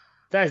like...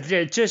 That's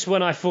just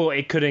when I thought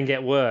it couldn't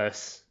get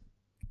worse.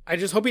 I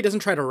just hope he doesn't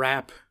try to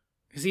rap,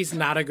 because he's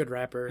not a good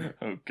rapper.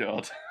 Oh,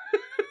 God.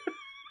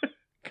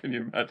 Can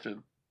you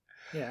imagine?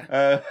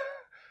 Yeah.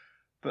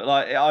 But,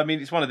 like, I mean,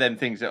 it's one of them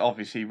things that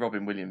obviously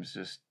Robin Williams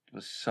just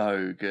was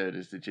so good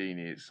as the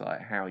genie. It's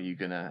like, how are you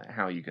gonna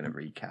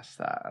recast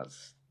that?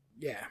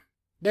 Yeah.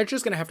 They're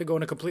just going to have to go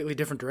in a completely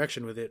different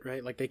direction with it,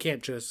 right? Like, they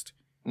can't just...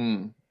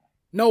 No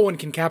one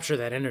can capture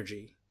that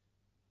energy.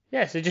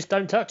 Yeah, so just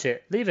don't touch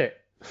it. Leave it.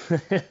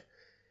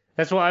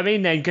 That's what I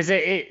mean then, because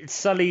it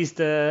sullies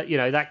the,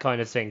 that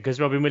kind of thing. Because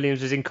Robin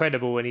Williams was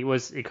incredible and he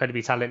was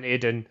incredibly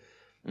talented. And,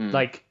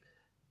 like,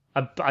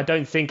 I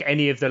don't think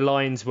any of the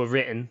lines were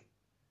written.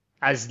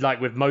 As, like,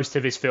 with most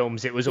of his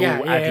films, it was all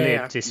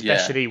ad-libbed,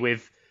 especially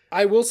with...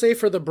 I will say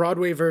for the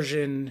Broadway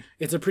version,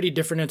 it's a pretty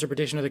different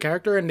interpretation of the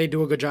character, and they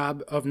do a good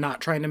job of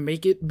not trying to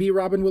make it be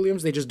Robin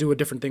Williams. They just do a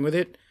different thing with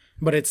it,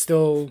 but it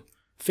still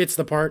fits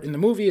the part in the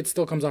movie. It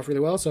still comes off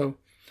really well. So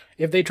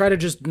if they try to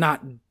just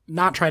not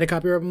try to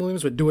copy Robin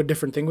Williams, but do a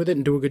different thing with it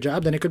and do a good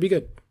job, then it could be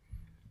good.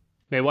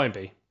 It won't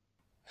be.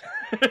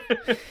 All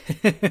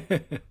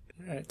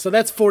right, so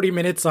that's 40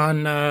 minutes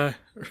on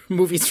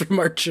movies from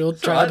our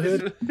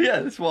childhood.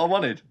 That's what I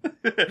wanted.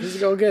 This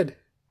is going good.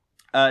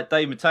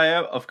 Dave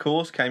Mateo, of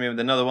course, came in with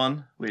another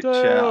one, which...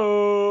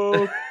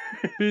 Oh,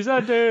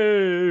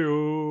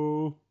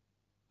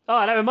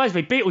 that reminds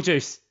me,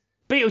 Beetlejuice.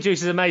 Beetlejuice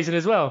is amazing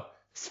as well.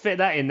 Let's fit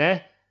that in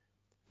there.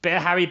 Bit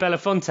of Harry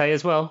Belafonte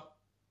as well.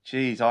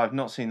 Jeez, I've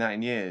not seen that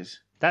in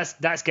years.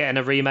 That's getting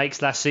a remake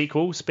 /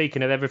 sequel,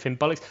 speaking of everything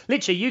bollocks.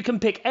 Literally, you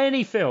can pick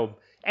any film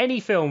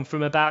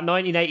from about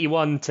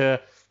 1981 to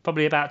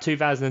probably about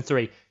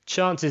 2003.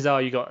 Chances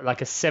are you got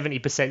like a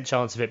 70%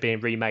 chance of it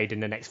being remade in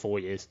the next 4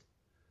 years.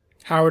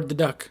 Howard the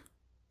Duck.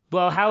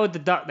 Well, Howard the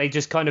Duck, they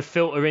just kind of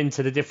filter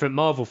into the different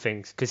Marvel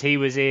things, because he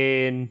was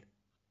in,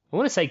 I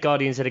want to say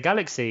Guardians of the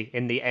Galaxy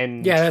in the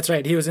end. Yeah, that's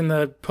right. He was in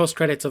the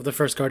post-credits of the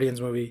first Guardians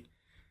movie.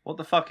 What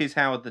the fuck is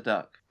Howard the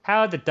Duck?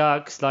 Howard the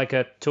Duck's like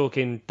a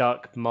talking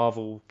duck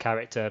Marvel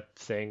character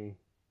thing.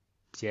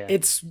 Yeah.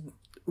 It's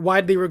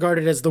widely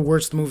regarded as the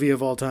worst movie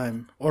of all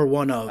time, or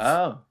one of.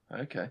 Oh,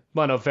 okay.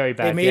 One of, very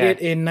bad. They made it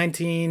in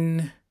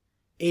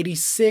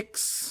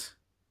 1986.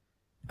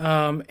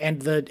 And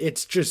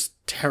it's just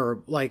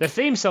terrible. Like, the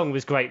theme song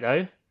was great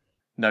though.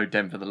 No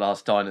Denver the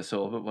Last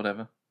Dinosaur, but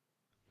whatever.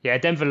 Yeah,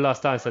 Denver the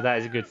Last Dinosaur, that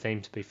is a good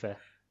theme, to be fair.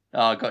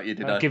 Oh, I got you,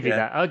 did I? I'll give you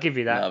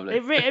that. Lovely.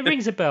 It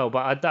rings a bell,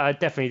 but I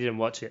definitely didn't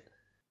watch it.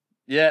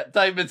 Yeah,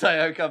 Dave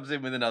Mateo comes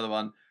in with another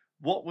one.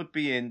 What would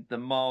be in the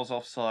Miles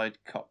Offside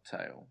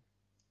cocktail?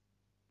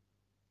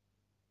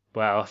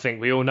 Well, I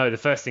think we all know the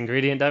first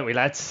ingredient, don't we,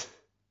 lads?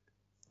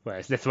 Well,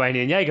 it's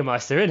Lithuanian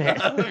Jägermeister, isn't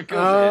it? Of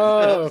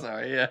course it is.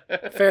 Sorry, yeah.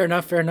 Fair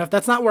enough.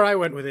 That's not where I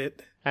went with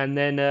it. And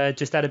then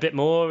just add a bit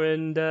more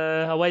and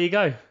away you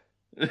go.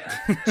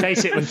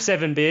 Chase it with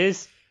 7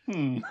 beers.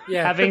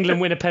 Yeah. Have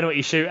England win a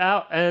penalty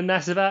shootout, and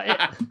that's about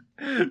it.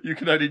 You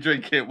can only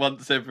drink it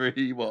once every,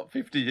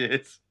 50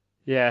 years?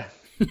 Yeah.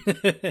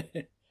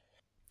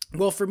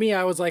 Well, for me,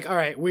 I was like, all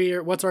right,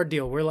 what's our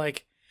deal? We're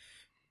like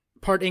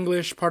part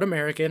English, part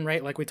American,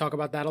 right? Like we talk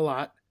about that a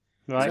lot.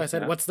 Right. So I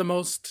said, what's the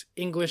most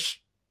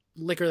English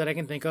liquor that I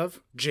can think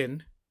of?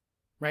 Gin,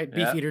 right?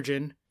 Beefeater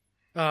gin.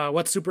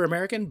 What's super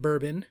American?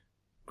 Bourbon.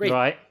 Great.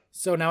 Right.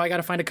 So now I got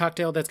to find a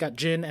cocktail that's got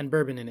gin and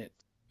bourbon in it.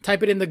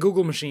 Type it in the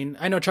Google machine.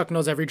 I know Chuck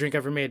knows every drink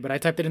ever made, but I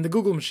typed it in the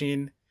Google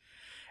machine,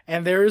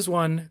 and there is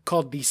one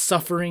called the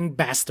Suffering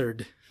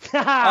Bastard.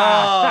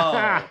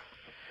 Oh.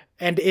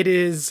 And it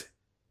is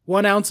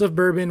 1 ounce of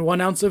bourbon, 1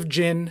 ounce of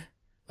gin,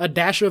 a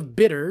dash of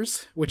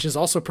bitters, which is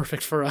also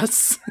perfect for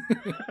us.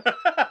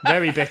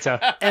 Very bitter.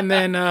 And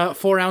then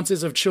 4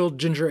 ounces of chilled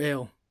ginger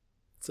ale.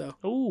 So,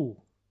 ooh,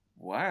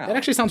 wow, that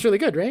actually sounds really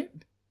good, right?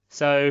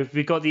 So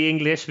we've got the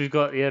English, we've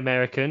got the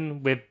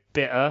American. We're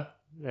bitter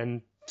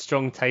and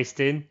strong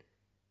tasting,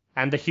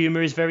 and the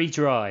humour is very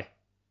dry.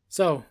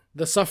 So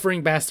the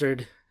Suffering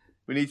Bastard.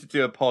 We need to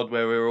do a pod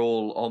where we're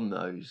all on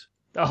those.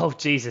 Oh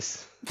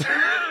Jesus!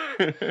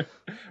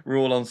 We're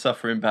all on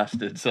Suffering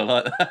Bastards. I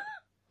like that.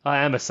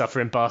 I am a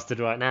suffering bastard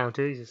right now,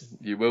 Jesus.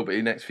 You will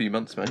be next few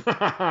months, mate.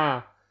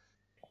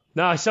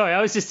 No, sorry,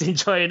 I was just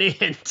enjoying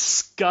Ian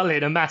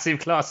sculling a massive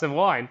glass of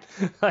wine.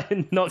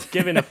 I'm not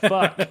giving a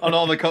fuck. I'm not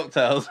on the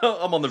cocktails.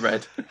 I'm on the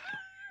red.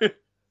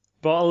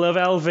 Bottle of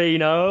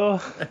Alvino.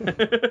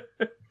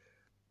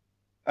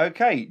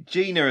 Okay,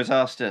 Gina has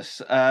asked us,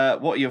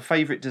 what are your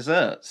favourite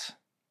desserts?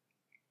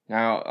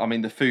 Now, I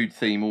mean, the food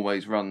theme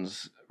always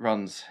runs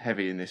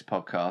heavy in this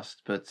podcast,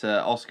 but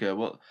Oscar,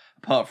 what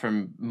apart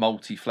from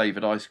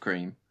multi-flavoured ice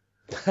cream?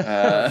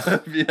 Yeah.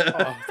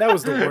 Oh, that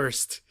was the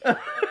worst.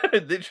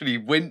 It literally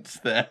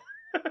winced there.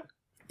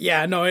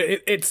 Yeah, no,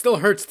 it still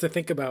hurts to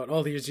think about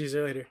all these years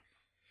later.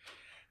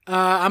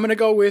 I'm gonna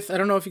go with, I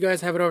don't know if you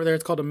guys have it over there.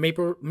 It's called a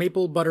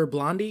maple butter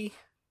blondie.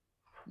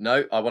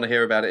 No, I want to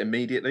hear about it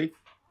immediately.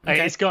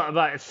 Okay. It's got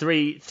about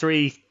three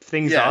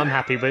things that I'm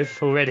happy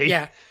with already.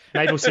 Yeah.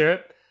 Maple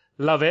syrup,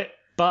 love it.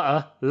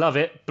 Butter, love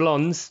it.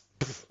 Blondes,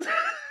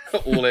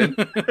 all in.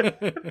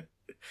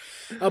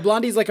 A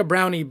blondie's like a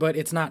brownie, but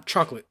it's not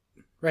chocolate,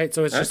 right?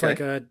 So it's just like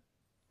a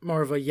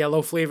more of a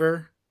yellow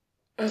flavor.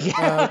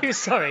 Yeah,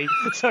 sorry,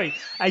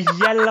 a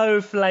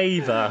yellow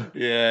flavour.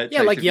 Yeah,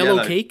 like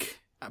yellow cake,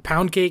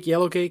 pound cake,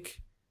 yellow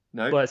cake.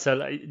 No. Well, so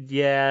no,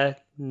 it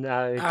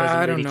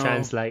doesn't really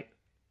translate.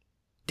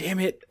 Damn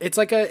it! It's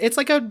like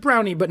a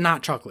brownie, but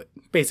not chocolate.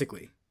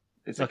 Basically,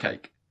 it's a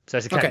cake. So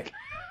it's a cake. Okay.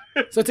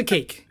 So it's a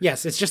cake.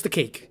 Yes, it's just a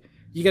cake.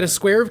 You get a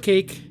square of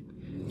cake.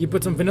 You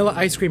put some vanilla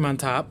ice cream on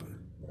top,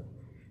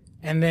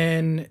 and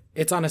then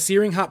it's on a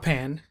searing hot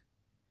pan,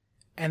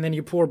 and then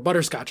you pour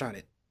butterscotch on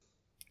it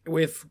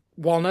with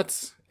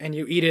walnuts, and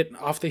you eat it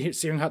off the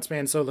searing hot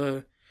pan. So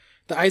the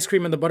ice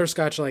cream and the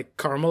butterscotch like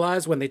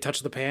caramelize when they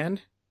touch the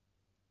pan,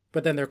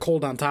 but then they're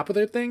cold on top of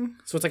their thing.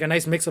 So it's like a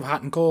nice mix of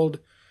hot and cold,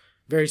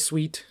 very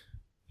sweet.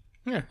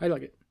 Yeah, I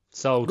like it.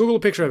 Sold. Google a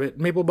picture of it.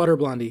 Maple butter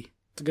blondie.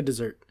 It's a good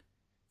dessert.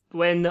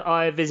 When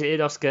I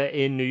visited Oscar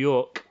in New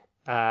York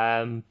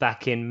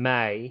back in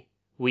May,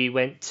 we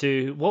went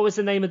to... What was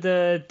the name of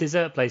the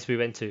dessert place we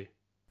went to?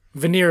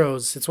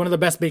 Venero's. It's one of the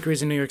best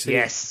bakeries in New York City.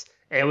 Yes,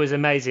 it was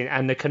amazing.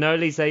 And the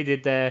cannolis they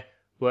did there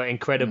were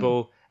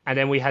incredible. And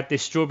then we had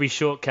this strawberry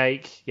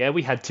shortcake. Yeah,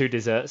 we had 2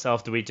 desserts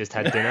after we just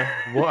had dinner.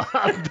 What?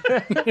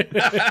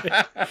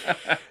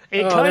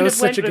 It kind of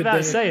went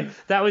without saying.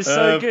 That was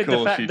so good.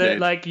 The fact that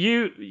like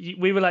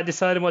we were like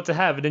deciding what to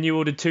have, and then you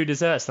ordered 2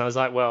 desserts, and I was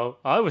like, well,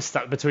 I was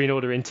stuck between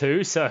ordering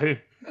 2, so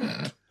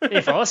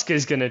if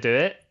Oscar's gonna do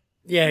it.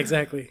 Yeah,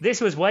 exactly. This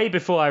was way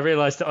before I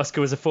realised that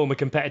Oscar was a former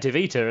competitive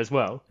eater as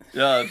well.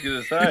 Yeah, I was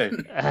gonna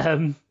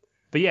say.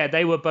 But yeah,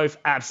 they were both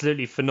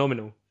absolutely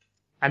phenomenal.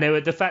 And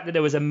the fact that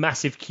there was a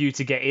massive queue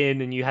to get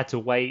in and you had to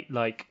wait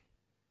like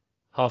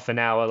half an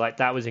hour, like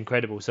that was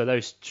incredible. So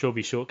those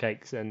strawberry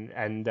shortcakes and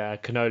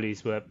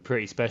cannolis were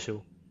pretty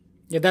special.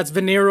 Yeah, that's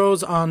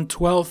Venero's on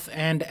 12th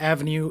and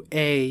Avenue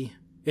A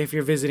if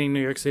you're visiting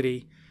New York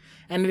City.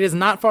 And it is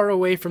not far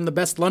away from the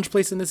best lunch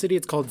place in the city.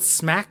 It's called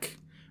Smack,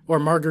 or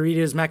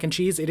Margarita's Mac and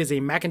Cheese. It is a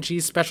mac and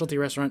cheese specialty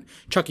restaurant.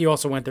 Chuck, you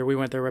also went there. We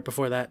went there right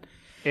before that.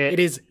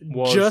 It is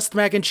just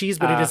mac and cheese,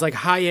 but it is like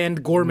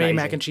high-end gourmet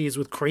mac and cheese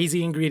with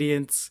crazy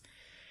ingredients.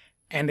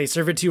 And they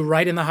serve it to you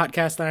right in the hot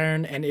cast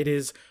iron, and it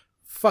is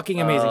fucking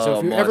amazing. So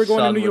if you're ever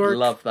going to New York...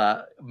 My son would love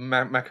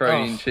that.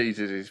 Macaroni and cheese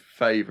is his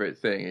favourite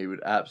thing. He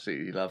would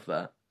absolutely love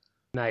that.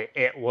 No,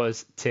 it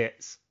was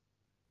tits.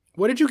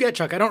 What did you get,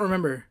 Chuck? I don't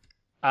remember.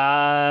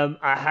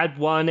 I had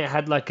one. It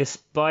had like a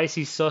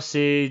spicy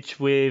sausage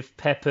with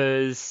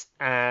peppers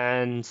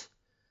and...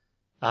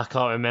 I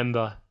can't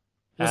remember.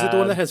 Was it the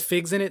one that has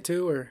figs in it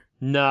too, or?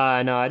 No,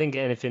 I didn't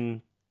get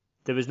anything.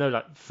 There was no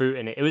like fruit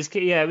in it. It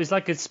was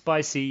like a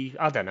spicy.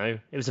 I don't know.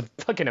 It was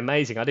fucking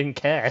amazing. I didn't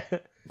care.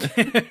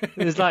 It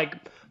was like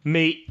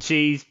meat,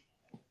 cheese,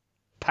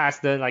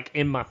 pasta, like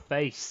in my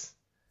face.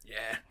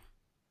 Yeah.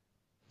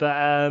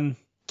 But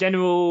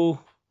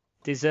general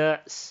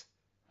desserts.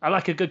 I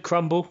like a good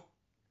crumble,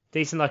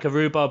 decent like a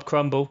rhubarb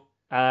crumble,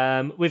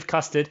 with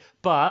custard.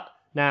 But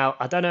now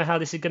I don't know how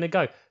this is gonna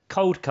go.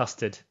 Cold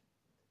custard.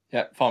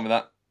 Yeah, fine with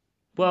that.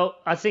 Well,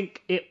 I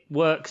think it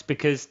works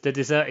because the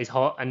dessert is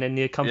hot and then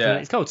the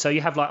accompaniment is cold. So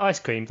you have like ice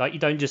cream. Like you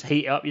don't just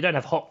heat it up. You don't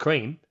have hot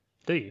cream,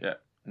 do you? Yeah,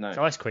 no. It's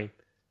ice cream.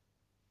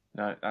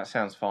 No, that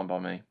sounds fine by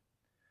me.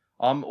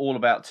 I'm all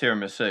about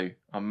tiramisu.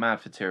 I'm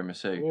mad for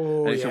tiramisu.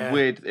 Oh, and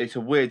it's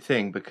a weird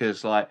thing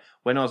because like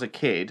when I was a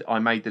kid, I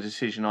made the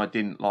decision I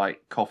didn't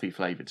like coffee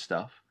flavoured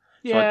stuff.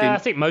 Yeah, so I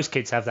think most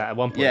kids have that at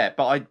one point. Yeah,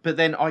 but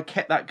then I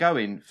kept that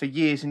going for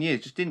years and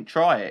years. Just didn't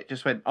try it.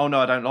 Just went, oh no,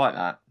 I don't like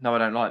that. No, I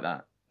don't like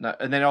that. No,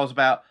 and then I was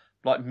about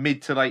like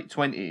mid to late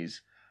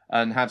 20s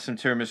and had some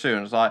tiramisu and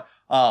I was like,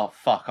 oh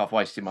fuck, I've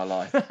wasted my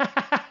life.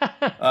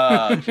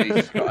 Oh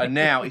Jesus Christ. And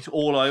now it's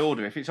all I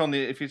order. If it's on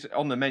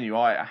the menu,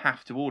 I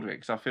have to order it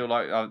because I feel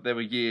like there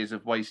were years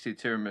of wasted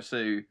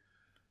tiramisu.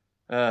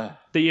 But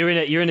you're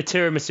in a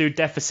tiramisu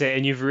deficit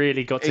and you've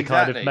really got to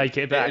kind of make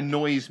it back. It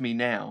annoys me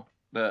now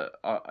that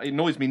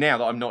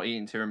I'm not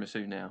eating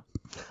tiramisu now.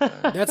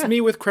 That's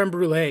me with creme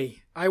brulee.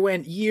 I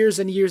went years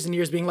and years and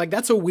years being like,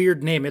 that's a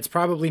weird name. It's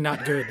probably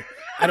not good.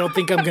 I don't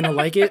think I'm going to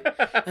like it.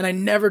 And I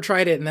never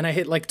tried it. And then I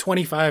hit like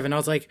 25 and I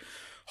was like,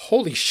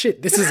 holy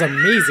shit, this is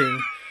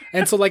amazing.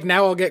 And so like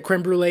now I'll get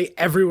creme brulee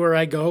everywhere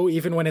I go,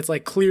 even when it's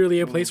like clearly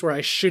a place where I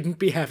shouldn't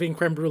be having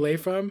creme brulee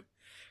from.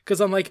 Because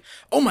I'm like,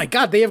 oh my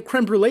God, they have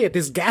creme brulee at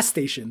this gas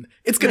station.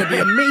 It's going to be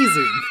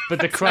amazing.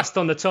 But the crust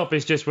on the top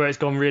is just where it's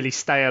gone really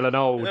stale and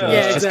old. And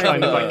it's just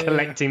kind of like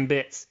collecting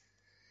bits.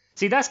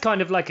 See, that's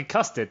kind of like a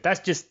custard. That's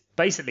just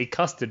basically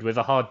custard with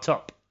a hard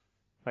top.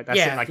 Like that's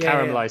it, like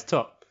caramelized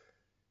top.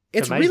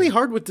 It's really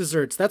hard with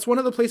desserts. That's one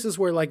of the places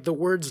where like the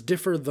words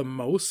differ the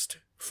most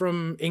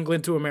from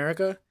England to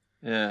America.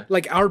 Yeah.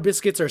 Like our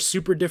biscuits are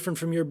super different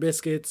from your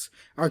biscuits.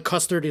 Our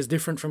custard is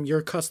different from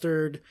your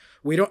custard.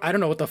 I don't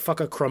know what the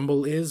fuck a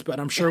crumble is, but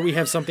I'm sure we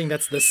have something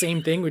that's the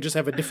same thing. We just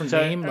have a different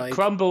name. A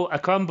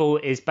crumble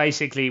is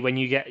basically when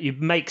you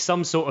make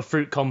some sort of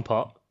fruit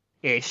compote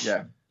ish.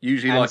 Yeah.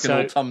 Usually like an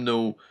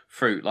autumnal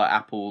fruit, like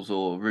apples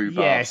or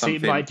rhubarb. Yeah, so you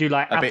might do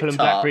like apple and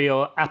blackberry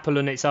or apple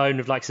on its own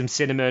with like some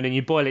cinnamon, and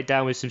you boil it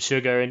down with some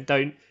sugar,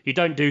 and you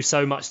don't do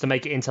so much to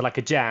make it into like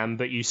a jam,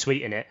 but you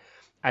sweeten it.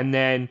 And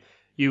then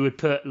you would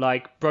put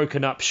like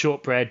broken up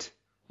shortbread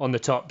on the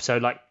top, so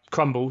like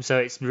crumble, so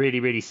it's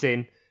really, really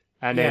thin.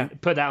 And then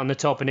put that on the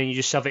top, and then you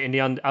just shove it in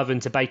the oven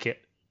to bake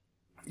it.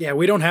 Yeah,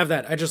 we don't have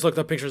that. I just looked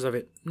up pictures of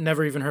it.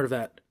 Never even heard of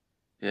that.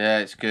 Yeah,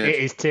 it's good. It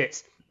is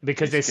tits.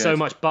 Because there's so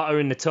much butter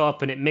in the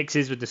top, and it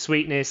mixes with the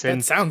sweetness.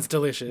 And that sounds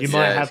delicious. You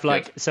might have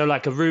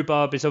like a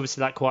rhubarb is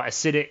obviously like quite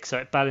acidic, so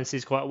it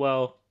balances quite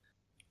well.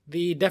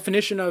 The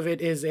definition of it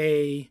is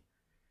a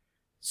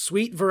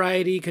sweet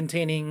variety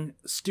containing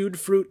stewed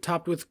fruit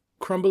topped with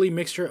crumbly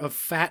mixture of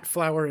fat,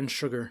 flour, and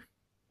sugar.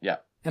 Yeah.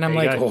 And I'm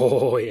like,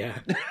 oh yeah.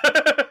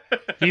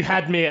 You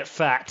had me at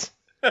fat.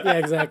 Yeah,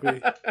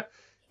 exactly.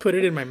 Put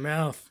it in my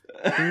mouth.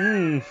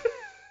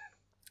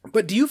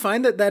 But do you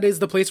find that is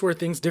the place where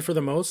things differ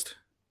the most?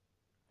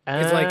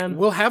 It's like,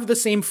 we'll have the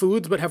same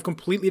foods, but have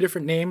completely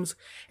different names.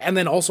 And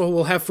then also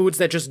we'll have foods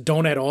that just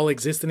don't at all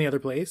exist in the other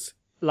place.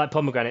 Like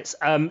pomegranates.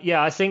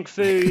 Yeah, I think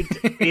food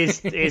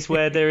is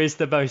where there is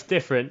the most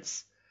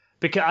difference.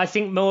 Because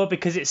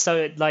it's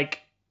so,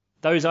 like,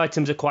 those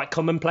items are quite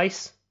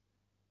commonplace.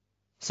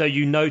 So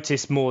you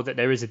notice more that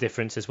there is a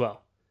difference as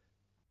well.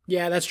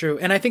 Yeah, that's true.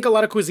 And I think a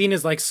lot of cuisine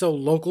is, like, so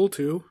local,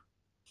 too.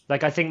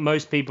 Like, I think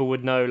most people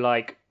would know,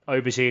 like,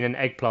 aubergine and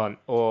eggplant,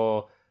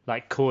 or,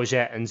 like,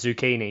 courgette and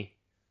zucchini.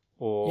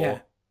 Yeah.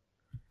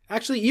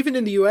 Actually, even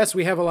in the US,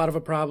 we have a lot of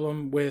a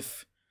problem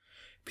with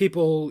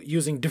people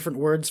using different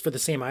words for the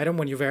same item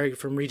when you vary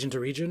from region to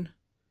region.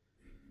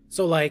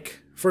 So,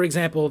 like, for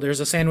example,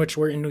 there's a sandwich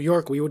where in New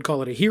York we would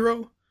call it a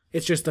hero.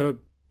 It's just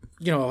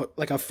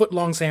like a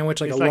foot-long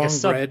sandwich, like it's a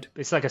long bread.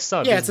 It's like a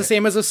sub. Yeah, it's the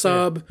same as a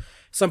sub. Yeah.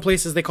 Some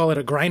places they call it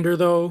a grinder,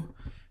 though.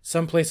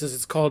 Some places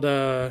it's called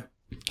a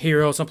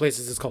hero. Some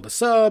places it's called a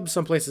sub.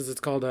 Some places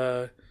it's called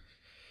a...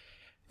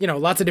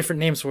 lots of different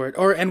names for it.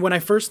 And when I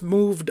first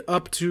moved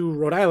up to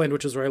Rhode Island,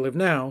 which is where I live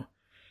now,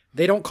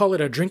 they don't call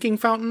it a drinking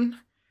fountain.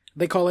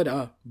 They call it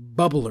a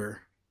bubbler.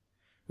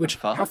 Which,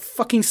 how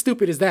fucking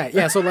stupid is that?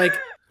 Yeah, so like,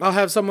 I'll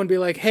have someone be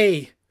like,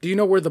 hey, do you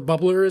know where the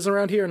bubbler is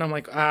around here? And I'm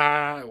like,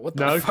 what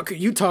the fuck are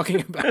you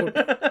talking about?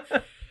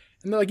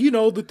 And they're like,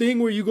 the thing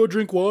where you go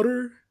drink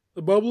water?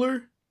 The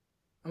bubbler?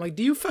 I'm like,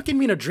 do you fucking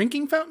mean a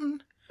drinking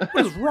fountain?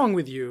 What is wrong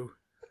with you?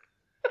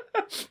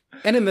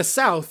 And in the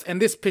South,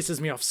 and this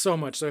pisses me off so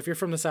much, so if you're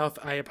from the South,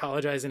 I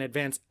apologize in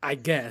advance, I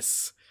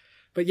guess.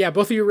 But yeah,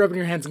 both of you are rubbing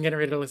your hands and getting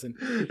ready to listen.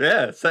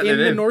 Yeah, in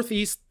the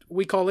Northeast,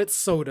 we call it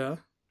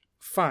soda.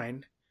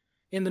 Fine.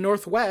 In the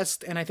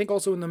Northwest, and I think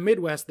also in the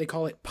Midwest, they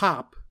call it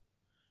pop.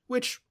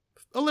 Which,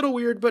 a little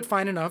weird, but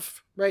fine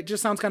enough, right?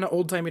 Just sounds kind of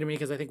old-timey to me,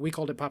 because I think we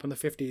called it pop in the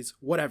 50s.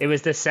 Whatever. It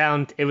was the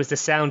sound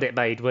it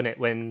made, wasn't it,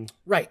 when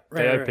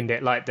they opened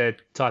it, like the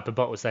type of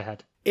bottles they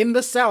had. In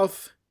the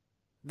South,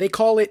 they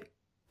call it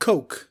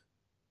Coke.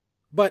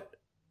 But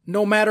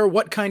no matter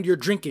what kind you're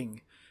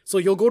drinking. So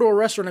you'll go to a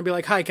restaurant and be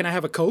like, hi, can I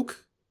have a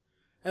Coke?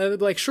 And they'll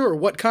be like, sure,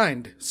 what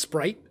kind?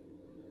 Sprite?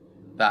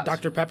 That's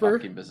Dr. Pepper?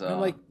 fucking bizarre. And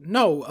I'm like,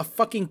 no, a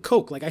fucking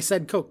Coke. Like I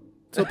said Coke.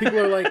 So people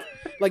are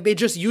like they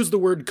just use the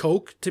word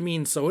Coke to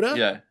mean soda.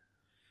 Yeah.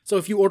 So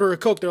if you order a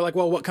Coke, they're like,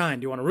 well, what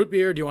kind? Do you want a root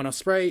beer? Do you want a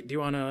Sprite? Do you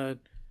want a,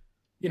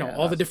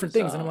 all the different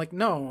things? And I'm like,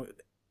 no.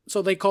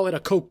 So they call it a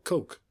Coke.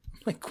 I'm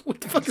like,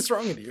 what the fuck is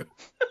wrong with you?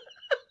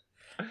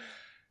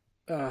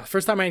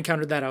 First time I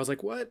encountered that, I was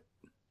like, what?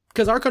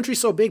 Because our country's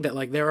so big that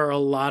like there are a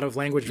lot of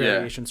language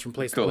variations from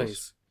place to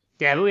place.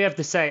 Yeah, but we have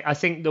to say, I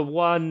think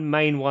the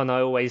main one I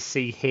always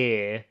see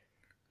here,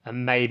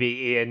 and maybe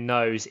Ian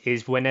knows,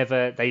 is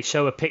whenever they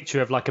show a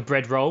picture of like a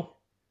bread roll.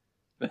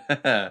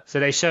 So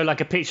they show like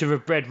a picture of a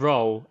bread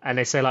roll, and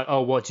they say like,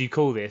 oh, what do you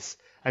call this?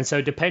 And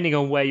so depending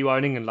on where you are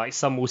in England, like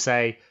some will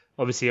say,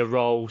 obviously a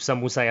roll,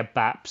 some will say a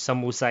bap,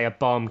 some will say a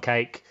barm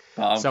cake,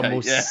 some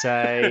will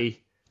say...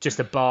 just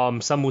a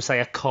barm. Some will say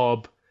a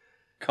cob.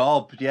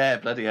 Cob, yeah,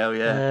 bloody hell,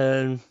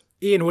 yeah.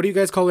 Ian, what do you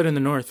guys call it in the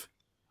north?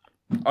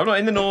 I'm not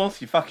in the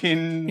north, you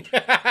fucking...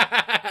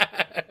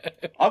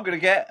 I'm going to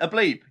get a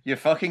bleep, you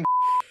fucking...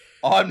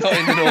 I'm not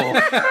in the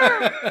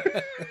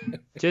north.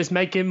 Just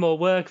making more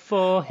work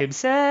for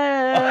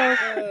himself.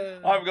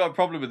 I haven't got a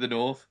problem with the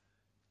north.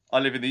 I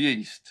live in the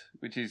east,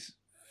 which is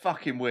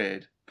fucking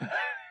weird.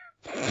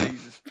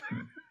 Jesus.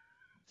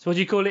 So what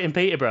do you call it in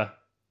Peterborough?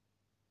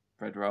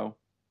 Bread roll.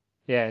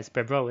 Yeah, it's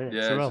bread roll, isn't it?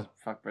 Yeah, it's a roll.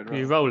 Fuck bread roll.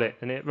 You roll it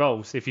and it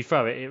rolls. If you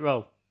throw it, it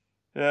rolls.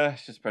 Yeah,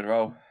 it's just bread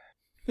roll.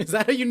 Is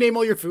that how you name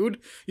all your food?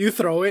 You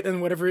throw it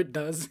and whatever it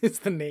does is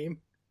the name?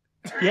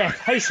 Yeah,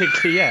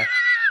 basically, yeah.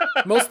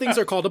 Most things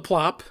are called a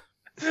plop.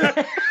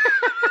 But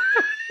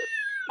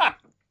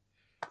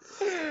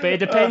it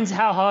depends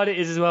how hard it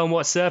is as well and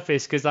what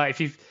surface. Because like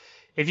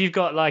if you've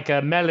got like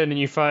a melon and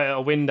you throw it at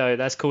a window,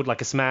 that's called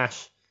like a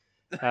smash.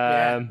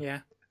 Yeah.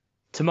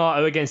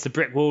 Tomato against a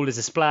brick wall is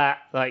a splat.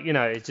 Like,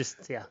 it's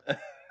just, yeah.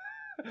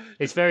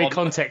 It's very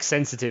context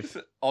sensitive.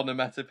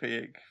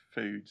 Onomatopoeic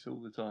foods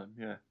all the time,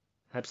 yeah.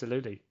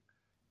 Absolutely.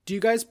 Do you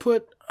guys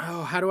put,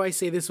 how do I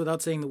say this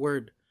without saying the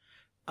word?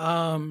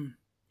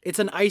 It's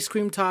an ice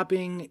cream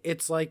topping.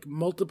 It's like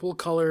multiple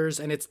colors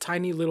and it's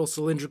tiny little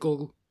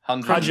cylindrical.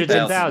 Hundreds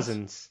and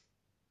thousands.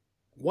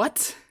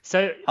 What?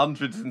 So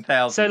hundreds and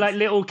thousands. So like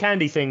little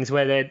candy things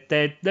where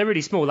they're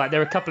really small, like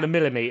they're a couple of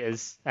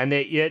millimeters, and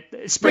they're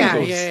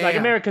sprinkles. Like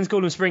Americans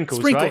call them sprinkles.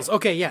 Sprinkles. Right?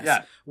 Okay, yes.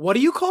 Yeah. What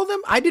do you call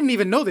them? I didn't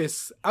even know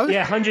this.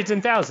 Yeah, hundreds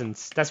and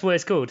thousands. That's what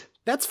it's called.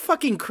 That's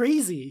fucking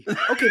crazy.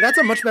 Okay, that's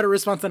a much better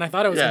response than I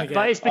thought I was going to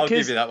get. I'll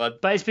give you that one.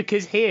 But it's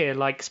because here,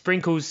 like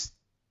sprinkles,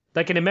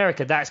 like in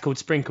America, that's called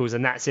sprinkles,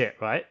 and that's it,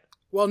 right?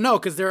 Well, no,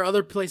 because there are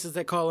other places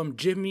that call them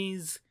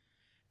Jimmies,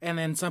 and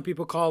then some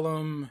people call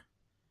them.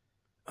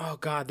 Oh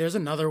God, there's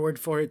another word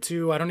for it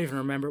too. I don't even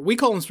remember. We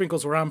call them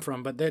sprinkles where I'm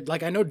from, but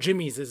like I know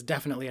Jimmy's is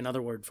definitely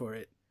another word for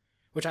it.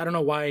 Which I don't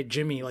know why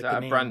Jimmy like is that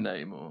the name. brand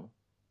name or?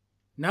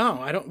 No,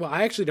 I don't. Well,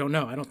 I actually don't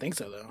know. I don't think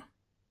so though.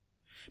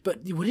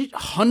 But would it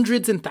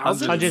hundreds and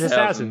thousands? Hundreds of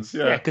thousands.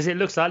 Yeah, because it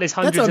looks like there's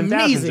hundreds and thousands.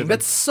 That's amazing.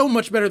 That's so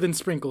much better than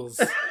sprinkles.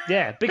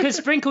 Yeah, because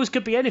sprinkles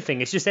could be anything.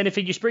 It's just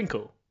anything you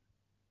sprinkle.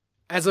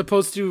 As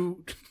opposed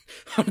to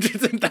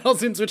hundreds and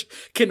thousands, which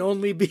can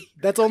only be,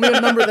 that's only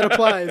a number that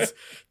applies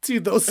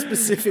to those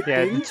specific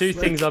things. Yeah, two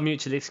things are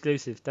mutually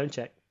exclusive. Don't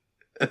check.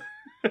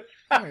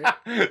 Right.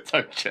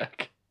 Don't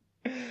check.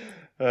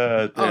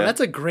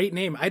 That's a great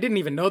name. I didn't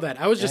even know that.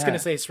 I was just going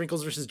to say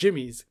Sprinkles versus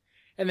Jimmy's.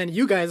 And then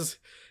you guys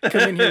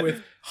come in here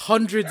with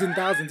hundreds and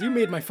thousands. You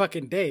made my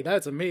fucking day.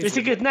 That's amazing. It's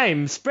a good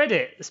name. Spread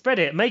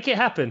it. Make it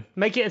happen.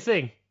 Make it a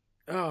thing.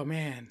 Oh,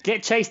 man.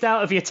 Get chased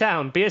out of your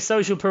town. Be a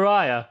social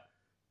pariah.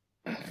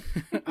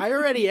 I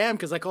already am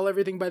because I call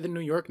everything by the New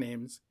York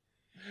names.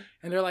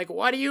 And they're like,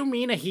 what do you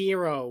mean a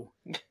hero?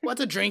 What's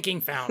a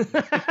drinking fountain?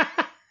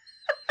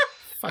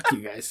 Fuck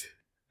you guys.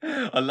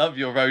 I love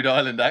your Rhode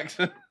Island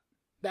accent.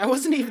 That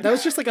was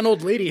just like an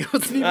old lady. It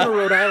wasn't even a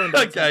Rhode Island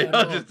accent. Okay,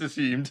 I just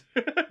assumed.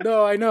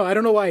 No, I know. I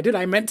don't know why I did.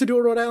 I meant to do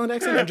a Rhode Island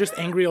accent and just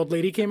angry old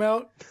lady came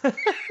out.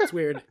 It's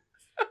weird.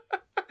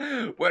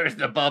 Where's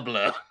the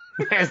bubbler?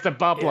 Where's the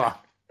bubbler?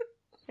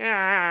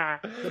 Yeah.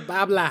 The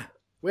bubbler.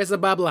 Where's the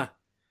bubbler?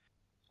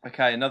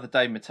 Okay, another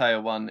Dave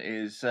Mateo one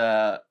is,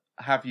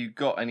 have you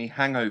got any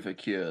hangover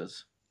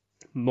cures?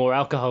 More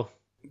alcohol.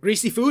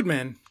 Greasy food,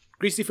 man.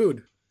 Greasy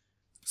food.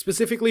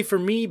 Specifically for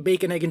me,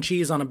 bacon, egg, and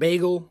cheese on a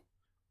bagel.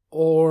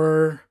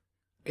 Or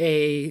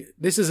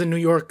this is a New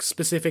York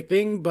specific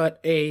thing, but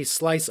a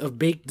slice of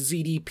baked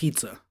ziti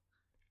pizza.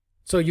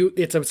 So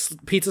it's a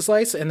pizza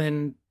slice, and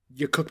then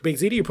you cook baked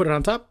ziti, you put it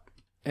on top,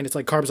 and it's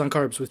like carbs on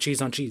carbs with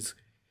cheese on cheese.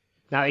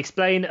 Now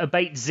explain a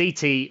baked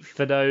ziti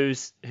for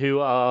those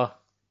who are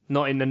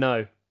not in the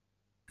know.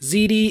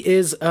 Ziti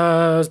is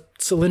a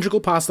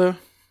cylindrical pasta.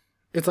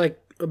 It's like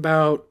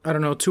about,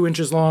 2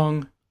 inches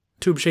long,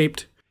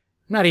 tube-shaped.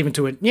 Not even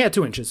 2 inches. Yeah,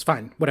 2 inches.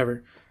 Fine,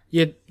 whatever.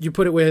 You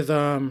put it with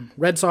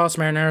red sauce,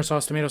 marinara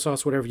sauce, tomato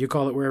sauce, whatever you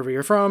call it, wherever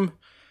you're from.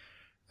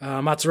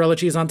 Mozzarella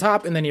cheese on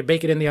top, and then you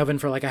bake it in the oven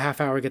for like a half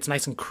hour. It gets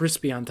nice and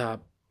crispy on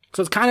top.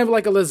 So it's kind of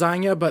like a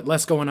lasagna, but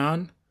less going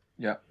on.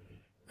 Yeah.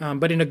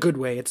 But in a good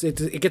way.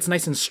 It gets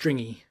nice and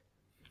stringy.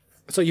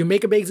 So you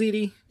make a baked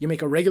ziti, you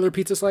make a regular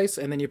pizza slice,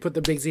 and then you put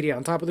the baked ziti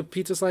on top of the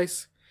pizza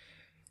slice,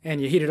 and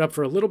you heat it up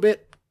for a little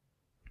bit.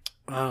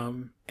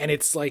 And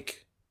it's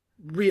like...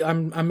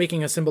 I'm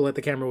making a symbol at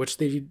the camera, which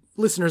the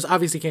listeners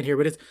obviously can't hear,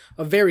 but it's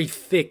a very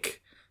thick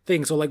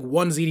thing. So like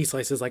one ziti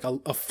slice is like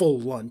a full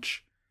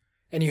lunch,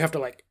 and you have to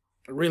like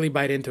really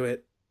bite into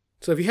it.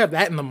 So if you have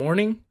that in the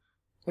morning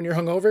when you're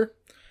hungover,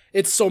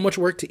 it's so much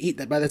work to eat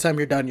that by the time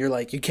you're done, you're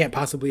like, you can't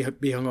possibly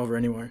be hungover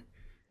anymore.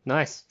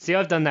 Nice. See,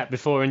 I've done that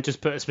before and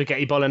just put a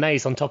spaghetti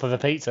bolognese on top of a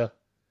pizza.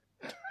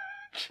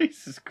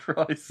 Jesus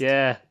Christ.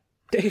 Yeah.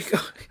 There you go.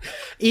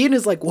 Ian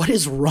is like, what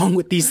is wrong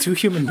with these two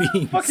human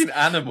beings? Fucking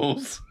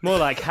animals. More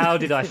like, how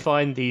did I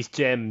find these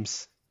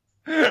gems?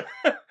 Yeah,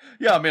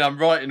 I mean, I'm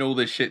writing all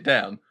this shit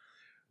down.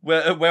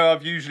 Where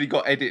I've usually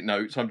got edit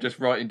notes, I'm just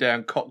writing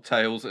down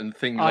cocktails and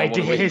things I want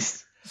to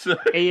eat. So...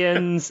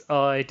 Ian's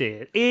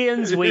idea.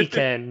 Ian's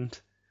weekend.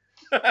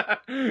 Yeah,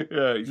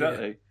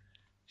 exactly.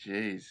 Yeah.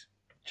 Jeez.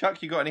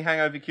 Chuck, you got any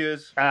hangover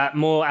cures?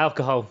 More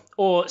alcohol.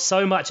 Or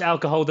so much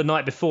alcohol the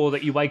night before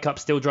that you wake up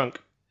still drunk.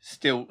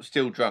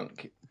 Still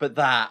drunk, but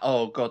that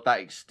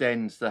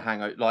extends the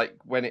hangover. Like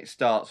when it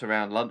starts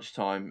around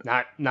lunchtime.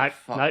 No,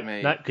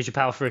 because you're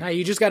power through. No,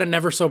 you just got to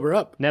never sober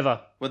up. Never.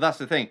 Well, that's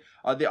the thing.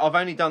 I've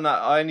only done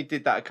that. I only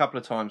did that a couple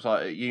of times,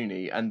 like at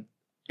uni, and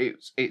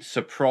it's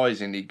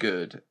surprisingly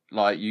good.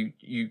 Like you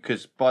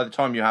because by the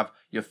time you have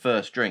your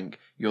first drink,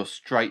 you're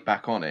straight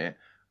back on it,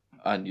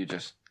 and you're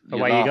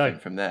away you go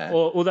from there.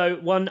 Although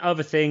one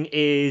other thing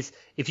is,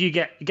 if you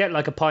get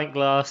like a pint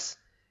glass.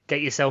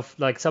 Get yourself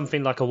like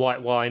something like a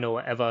white wine or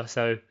whatever,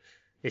 so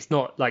it's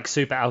not like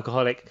super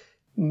alcoholic.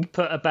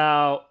 Put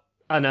about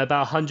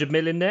 100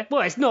 ml in there.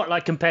 Well, it's not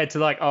like compared to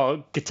like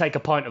take a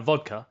pint of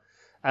vodka.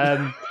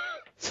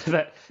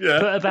 But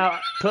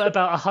put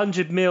about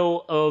 100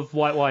 ml of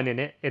white wine in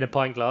it in a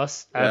pint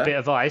glass, a bit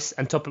of ice,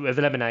 and top it with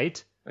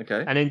lemonade.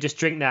 Okay. And then just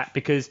drink that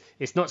because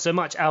it's not so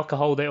much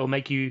alcohol that it'll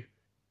make you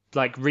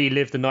like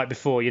relive the night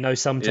before. You know,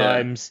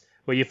 sometimes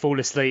where you fall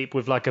asleep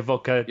with like a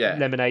vodka Yeah.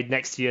 lemonade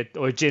next to you,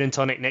 or a gin and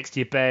tonic next to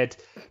your bed.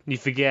 You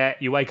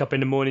forget, you wake up in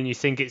the morning, you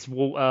think it's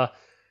water.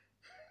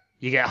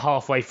 You get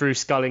halfway through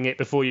sculling it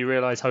before you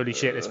realise, holy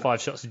shit, there's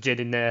 5 shots of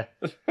gin in there.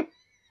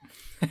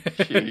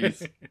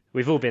 Jeez.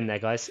 We've all been there,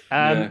 guys.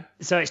 Yeah.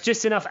 So it's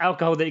just enough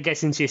alcohol that it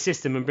gets into your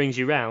system and brings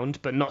you round,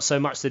 but not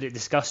so much that it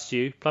disgusts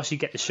you. Plus you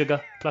get the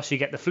sugar, plus you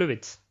get the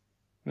fluids.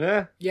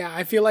 Yeah. Yeah,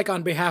 I feel like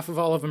on behalf of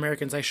all of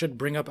Americans, I should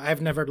bring up,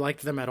 I've never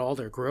liked them at all.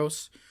 They're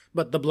gross.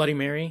 But the Bloody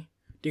Mary.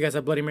 Do you guys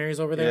have Bloody Marys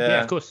over there?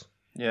 Yeah, of course.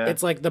 Yeah.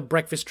 It's like the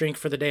breakfast drink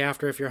for the day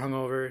after if you're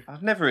hungover.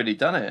 I've never really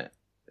done it.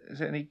 Is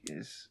it any?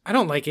 I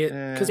don't like it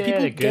because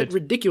people get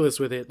ridiculous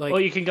with it. Like,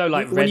 or you can go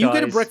like when red you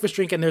get a eyes. breakfast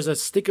drink and there's a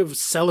stick of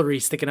celery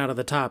sticking out of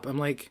the top. I'm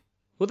like,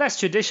 well, that's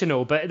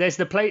traditional, but there's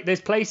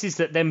places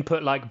that then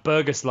put like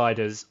burger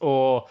sliders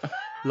or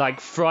like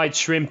fried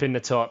shrimp in the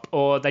top,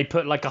 or they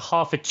put like a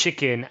half a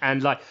chicken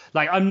and like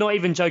I'm not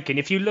even joking.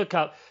 If you look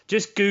up,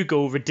 just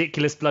Google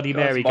ridiculous Bloody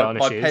Mary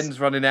garnishes. My pen's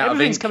running out.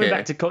 Everything's of ink coming here.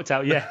 back to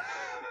cocktail, yeah.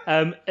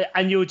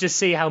 And you'll just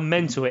see how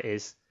mental it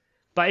is.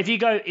 But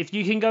if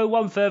you can go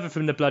one further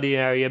from the Bloody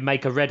Mary and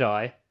make a red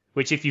eye,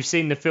 which if you've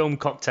seen the film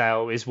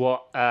Cocktail is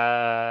what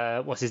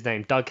what's his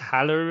name, Doug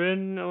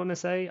Halloran, I want to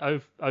say, I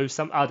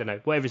don't know,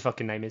 whatever his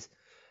fucking name is,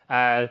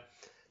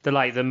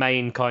 the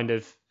main kind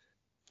of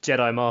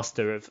Jedi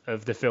master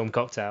of the film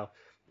Cocktail.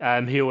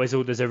 He always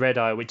orders a red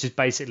eye, which is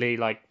basically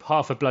like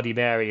half a Bloody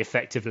Mary,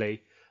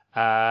 effectively.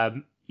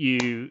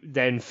 You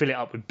then fill it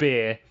up with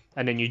beer,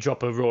 and then you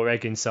drop a raw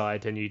egg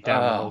inside, and you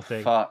down the whole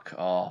thing. Fuck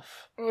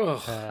off!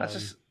 ugh.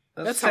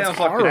 That sounds sounds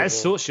horrible.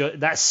 like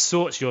That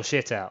sorts your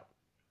shit out.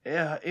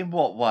 yeah. In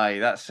what way?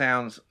 That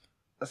sounds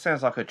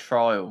like a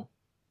trial.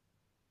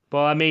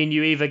 Well, I mean,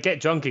 you either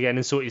get drunk again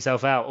and sort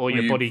yourself out, or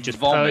your you body just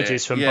vomit.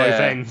 purges from Yeah, both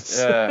ends.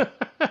 Yeah,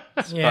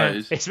 I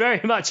suppose. It's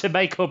very much a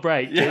make or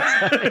break.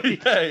 Yeah,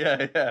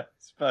 yeah. I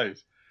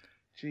suppose.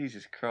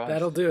 Jesus Christ.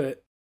 That'll do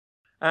it.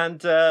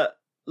 And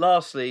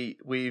lastly,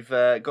 we've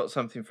got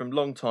something from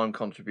long-time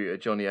contributor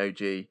Johnny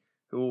OG,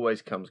 who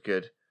always comes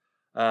good.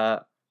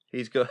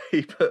 He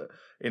put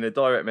in a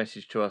direct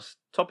message to us,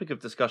 topic of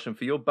discussion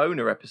for your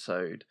boner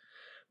episode,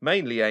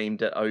 mainly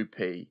aimed at OP.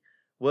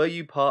 Were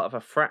you part of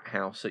a frat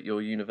house at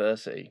your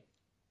university?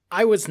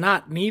 I was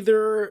not,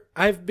 neither.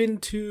 I've been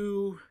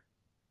to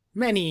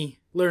many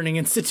learning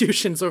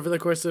institutions over the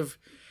course of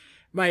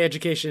my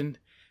education.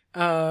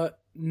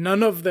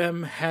 None of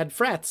them had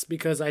frats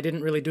because I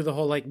didn't really do the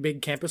whole like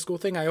big campus school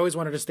thing. I always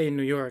wanted to stay in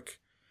New York.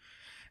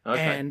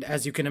 Okay. And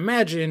as you can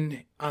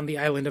imagine, on the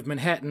island of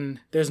Manhattan,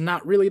 there's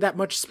not really that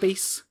much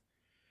space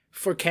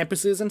for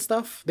campuses and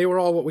stuff. They were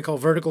all what we call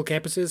vertical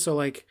campuses. So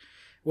like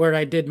where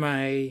I did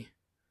my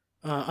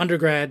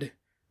undergrad,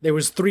 there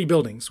was 3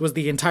 buildings, was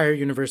the entire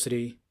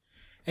university.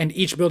 And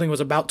each building was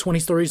about 20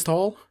 stories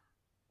tall.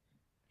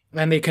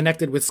 And they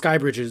connected with sky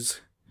bridges.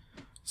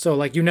 So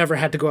like you never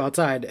had to go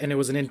outside. And it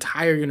was an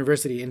entire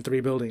university in 3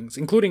 buildings,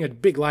 including a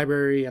big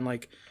library and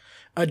like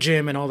a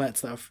gym and all that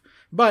stuff.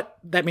 But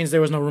that means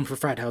there was no room for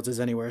frat houses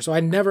anywhere. So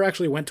I never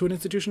actually went to an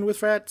institution with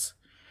frats.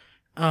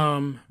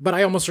 But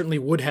I almost certainly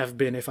would have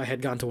been if I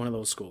had gone to one of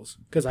those schools.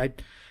 Because I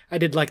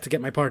did like to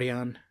get my party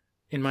on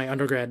in my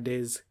undergrad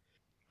days.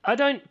 I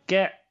don't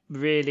get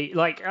really,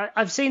 like,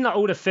 I've seen like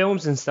all the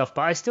films and stuff,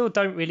 but I still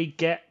don't really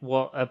get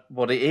what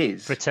it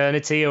is.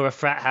 Fraternity or a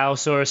frat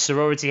house or a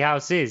sorority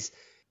house is.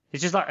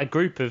 It's just like a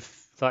group of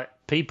like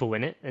people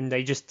in it, and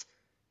they just,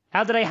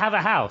 how do they have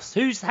a house?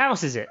 Whose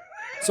house is it?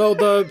 So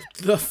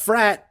the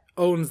frat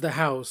owns the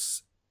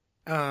house,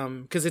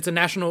 because it's a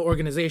national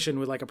organization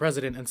with like a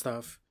president and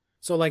stuff.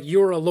 So like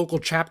you're a local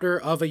chapter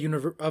of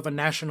a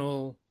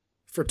national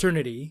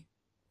fraternity.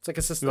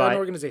 It's like an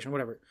organization,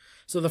 whatever.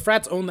 So the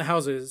frats own the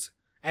houses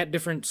at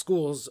different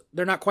schools.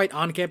 They're not quite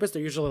on campus.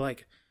 They're usually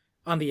like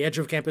on the edge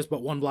of campus,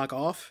 but 1 block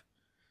off.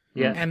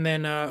 Yeah. And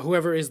then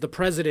whoever is the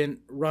president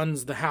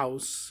runs the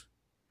house.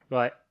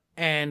 Right.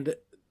 And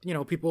you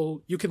know,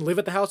 people, you can live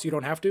at the house, you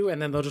don't have to,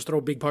 and then they'll just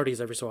throw big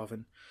parties every so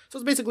often. So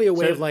it's basically a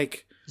way of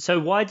like... So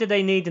why do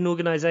they need an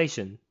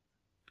organization?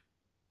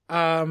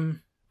 I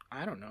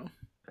don't know.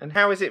 And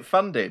how is it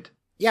funded?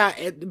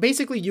 Yeah,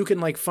 basically you can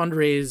like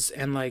fundraise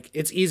and like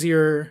it's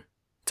easier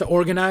to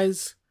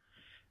organize.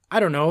 I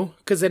don't know,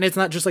 because then it's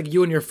not just like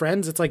you and your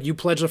friends, it's like you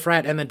pledge a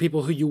frat and then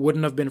people who you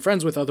wouldn't have been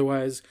friends with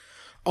otherwise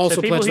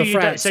also pledge the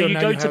frat. So you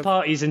go to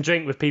parties and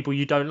drink with people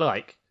you don't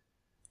like?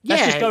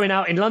 That's just going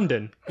out in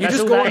London. You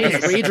just go on these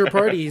rager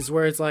parties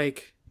where it's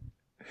like,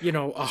 you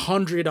know,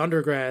 100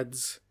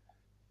 undergrads,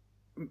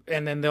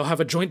 and then they'll have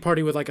a joint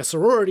party with like a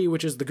sorority,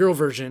 which is the girl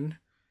version.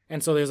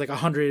 And so there's like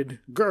 100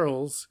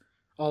 girls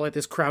all at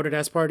this crowded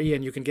ass party,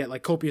 and you can get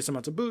like copious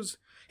amounts of booze.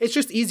 It's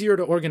just easier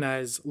to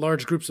organize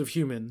large groups of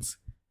humans,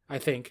 I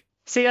think.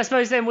 See, I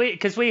suppose then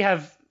because we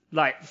have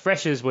like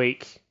Freshers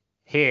Week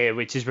here,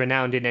 which is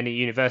renowned in any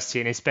university,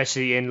 and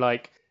especially in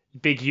like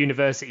big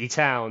university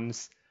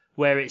towns,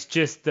 where it's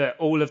just that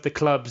all of the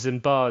clubs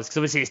and bars, because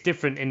obviously it's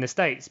different in the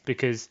States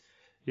because,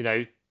 you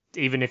know,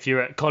 even if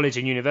you're at college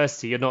and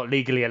university, you're not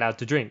legally allowed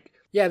to drink.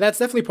 Yeah, that's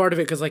definitely part of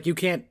it, because like you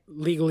can't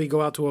legally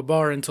go out to a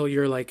bar until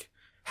you're like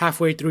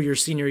halfway through your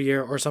senior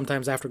year or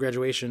sometimes after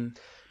graduation.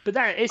 But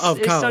it's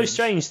so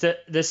strange that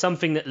there's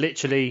something that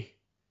literally,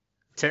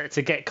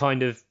 to get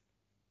kind of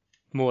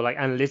more like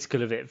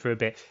analytical of it for a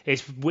bit,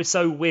 it's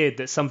so weird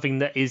that something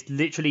that is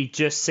literally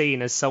just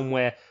seen as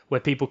somewhere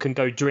where people can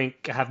go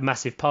drink, have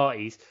massive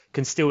parties,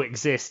 can still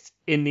exist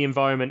in the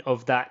environment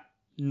of that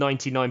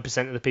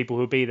 99% of the people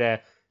who will be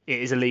there.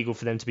 It is illegal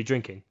for them to be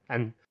drinking,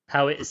 and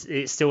how it's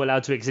still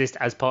allowed to exist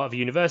as part of a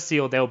university,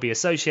 or they'll be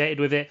associated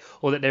with it,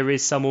 or that there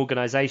is some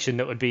organisation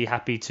that would be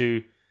happy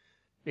to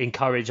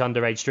encourage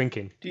underage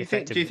drinking. Do you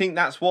think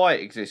that's why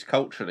it exists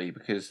culturally?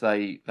 Because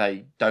they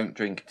don't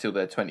drink until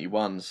they're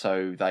 21,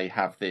 so they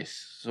have this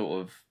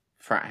sort of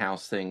frat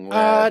house thing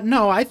where...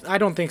 No, I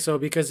don't think so,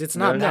 because it's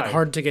not that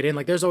hard to get in.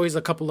 Like, there's always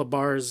a couple of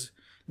bars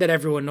that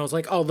everyone knows,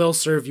 like, oh, they'll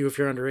serve you if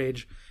you're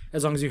underage,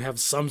 as long as you have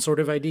some sort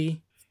of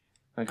ID.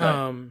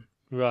 Okay.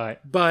 Right.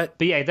 But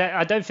yeah,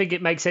 I don't think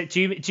it makes it...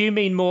 Do you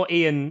mean more,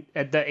 Ian,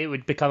 that it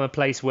would become a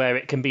place where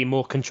it can be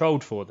more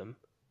controlled for them?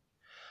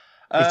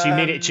 Do you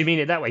mean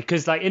it that way?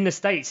 Because like in the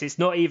States, it's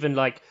not even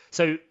like...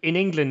 So in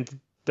England,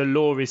 the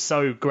law is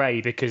so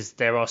grey because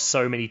there are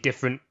so many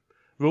different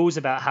rules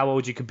about how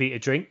old you can be to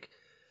drink.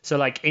 So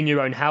like in your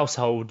own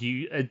household,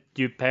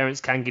 your parents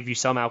can give you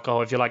some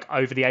alcohol if you're like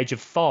over the age of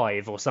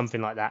 5 or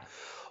something like that.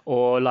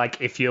 Or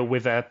like if you're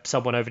with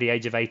someone over the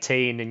age of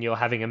 18 and you're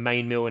having a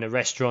main meal in a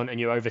restaurant and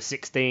you're over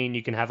 16,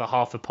 you can have a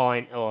half a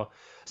pint or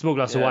a small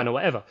glass of wine or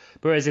whatever.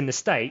 Whereas in the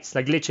States,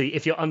 like literally,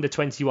 if you're under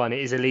 21, it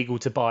is illegal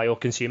to buy or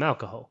consume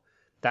alcohol.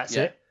 That's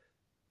it?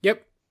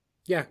 Yep.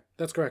 Yeah,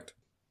 that's correct.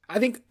 I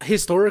think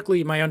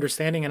historically my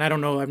understanding, and I don't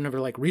know, I've never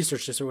like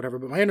researched this or whatever,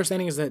 but my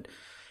understanding is that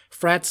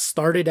frats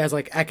started as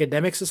like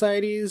academic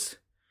societies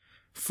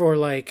for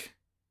like,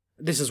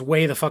 this is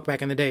way the fuck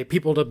back in the day,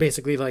 people to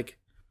basically like,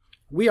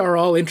 we are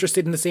all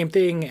interested in the same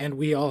thing and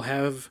we all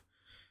have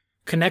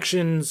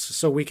connections,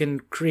 so we can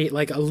create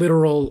like a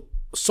literal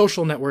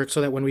social network so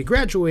that when we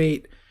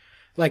graduate,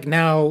 like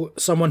now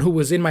someone who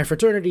was in my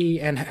fraternity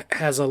and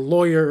has a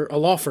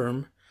law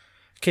firm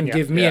can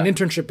give me an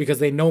internship because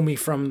they know me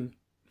from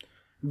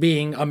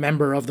being a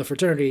member of the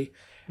fraternity.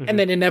 Mm-hmm. And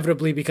then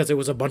inevitably, because it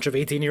was a bunch of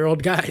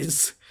 18-year-old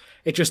guys,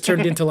 it just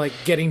turned into like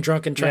getting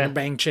drunk and trying to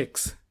bang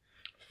chicks.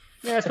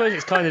 Yeah, I suppose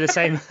it's kind of the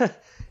same.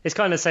 It's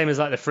kind of the same as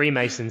like the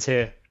Freemasons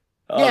here.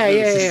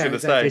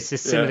 Exactly. It's a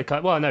similar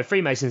kind. Well, no,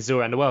 Freemasons are all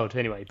around the world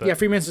anyway. But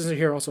Freemasons are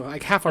here also.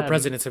 Like half our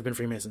presidents have been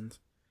Freemasons.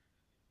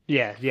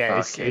 Yeah,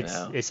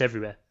 it's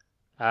everywhere.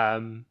 I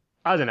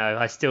don't know.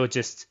 I still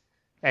just...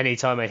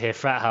 Anytime I hear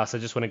frat house, I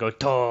just want to go,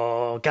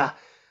 Toga,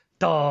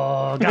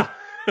 Toga,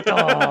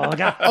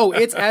 Toga. Oh,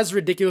 it's as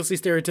ridiculously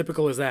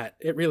stereotypical as that.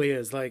 It really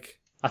is. Like,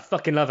 I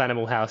fucking love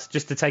Animal House,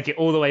 just to take it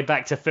all the way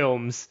back to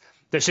films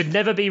that should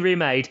never be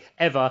remade,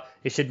 ever.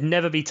 It should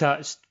never be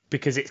touched,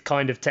 because it's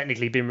kind of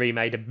technically been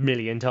remade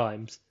 1,000,000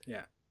 times.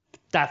 Yeah.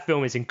 That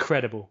film is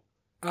incredible.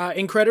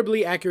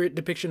 Incredibly accurate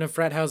depiction of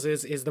frat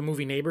houses is the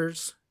movie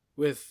Neighbors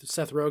with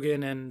Seth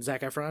Rogen and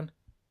Zac Efron.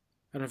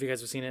 I don't know if you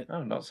guys have seen it.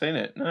 I've not seen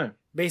it, no.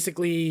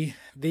 Basically,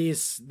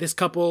 this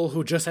couple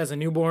who just has a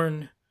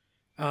newborn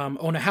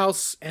own a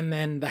house, and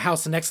then the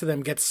house next to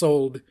them gets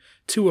sold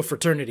to a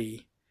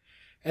fraternity.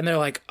 And they're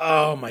like,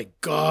 oh my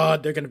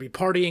God, they're going to be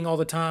partying all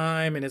the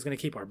time, and it's going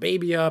to keep our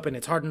baby up, and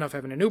it's hard enough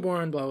having a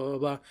newborn, blah, blah, blah,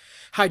 blah.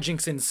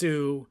 Hijinks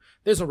ensue.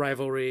 There's a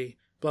rivalry,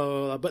 blah,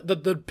 blah, blah. But the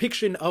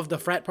depiction of the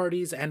frat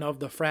parties and of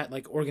the frat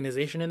like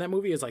organization in that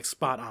movie is like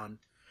spot on.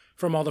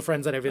 From all the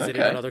friends that I visited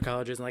at other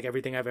colleges and like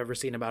everything I've ever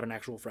seen about an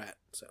actual frat.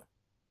 So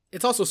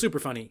it's also super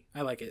funny.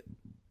 I like it.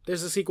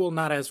 There's a sequel,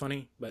 not as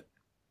funny, but...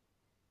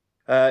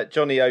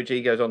 Johnny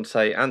OG goes on to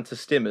say, and to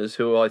Stimmers,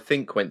 who I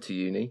think went to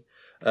uni,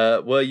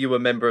 were you a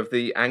member of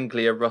the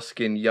Anglia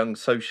Ruskin Young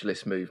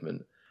Socialist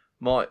movement?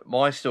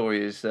 My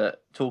story is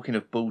that, talking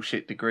of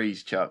bullshit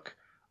degrees, Chuck,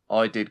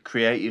 I did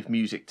creative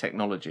music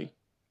technology.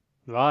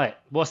 Right.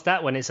 What's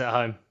that when it's at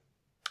home?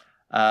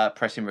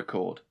 Pressing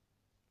record.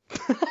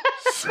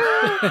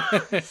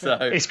 So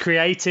it's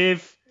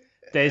creative,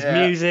 there's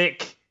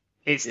music,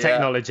 it's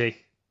technology.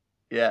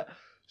 Yeah.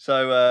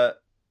 So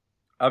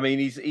I mean,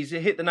 he's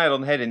hit the nail on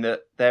the head in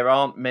that there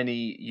aren't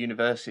many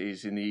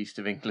universities in the east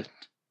of England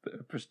that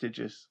are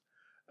prestigious.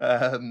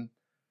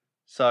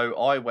 So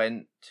I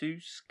went to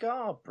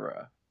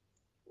Scarborough.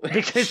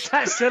 Because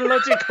that's the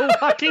logical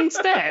fucking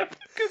step.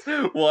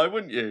 Why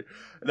wouldn't you?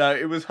 No,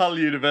 it was Hull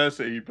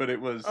University, but it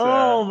was...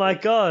 Oh my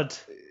God.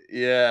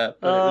 Yeah.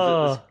 But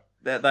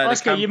it was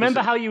Oscar, you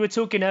remember how you were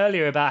talking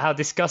earlier about how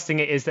disgusting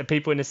it is that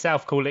people in the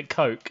south call it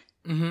Coke?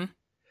 Mm-hmm.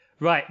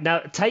 Right, now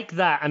take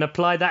that and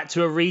apply that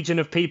to a region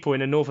of people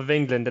in the north of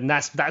England, and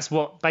that's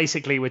what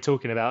basically we're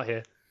talking about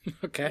here.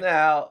 Okay.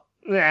 Now...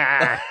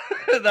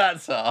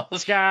 that's all.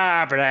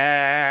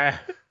 Scarborough.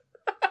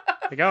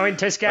 We're going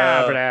to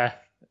Scarborough.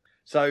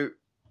 So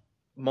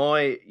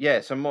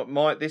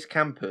this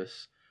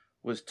campus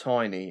was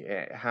tiny.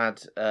 It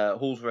had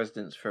halls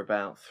residence for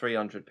about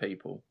 300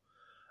 people.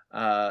 They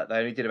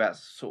only did about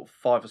sort of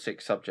 5 or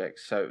 6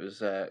 subjects. So it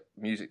was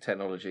music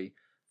technology,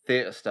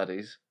 theatre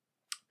studies,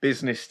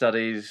 business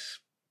studies,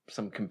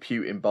 some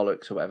computing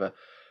bollocks or whatever,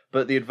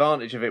 But the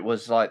advantage of it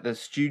was like the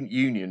student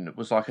union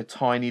was like a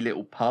tiny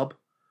little pub,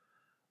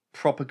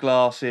 proper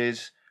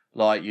glasses.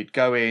 Like you'd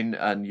go in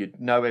and you'd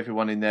know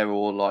everyone in there,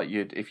 or like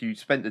if you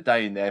spent the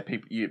day in there,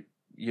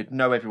 you'd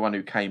know everyone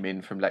who came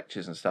in from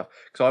lectures and stuff.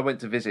 Because I went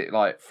to visit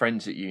like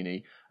friends at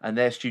uni, and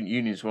their student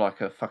unions were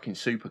like a fucking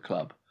super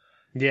club.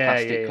 Yeah,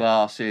 plastic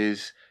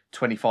glasses,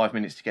 25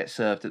 minutes to get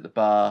served at the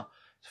bar.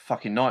 It's a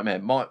fucking nightmare.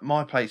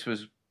 My place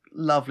was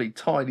lovely,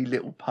 tiny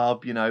little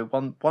pub. You know,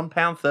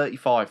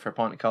 £1.35 for a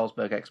pint of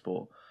Carlsberg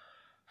Export.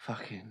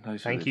 Fucking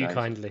those. Thank you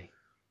kindly.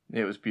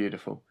 It was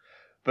beautiful,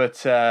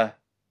 but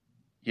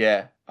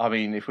yeah. I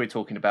mean, if we're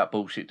talking about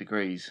bullshit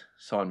degrees,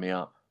 sign me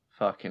up.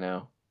 Fucking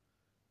hell.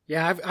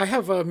 Yeah, I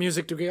have a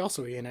music degree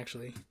also, Ian.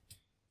 Actually,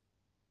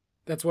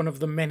 that's one of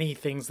the many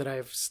things that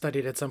I've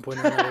studied at some point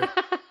or another.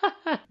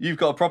 You've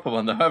got a proper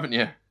one though, haven't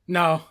you?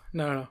 No.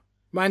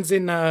 Mine's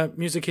in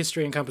music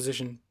history and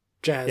composition,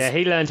 jazz. Yeah,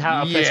 he learned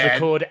how to press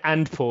record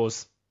and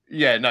pause.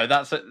 Yeah, no,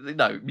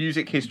 no,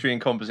 music history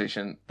and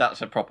composition,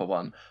 that's a proper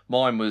one.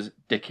 Mine was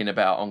dicking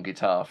about on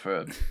guitar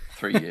for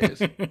 3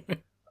 years.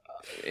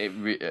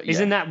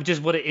 Isn't that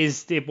just what it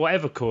is,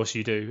 whatever course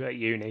you do at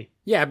uni?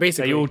 Yeah,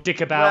 basically. They all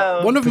dick about.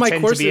 Well, one of my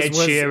courses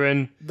was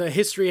Sheeran. The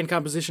history and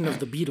composition of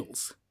the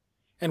Beatles.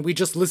 And we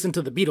just listened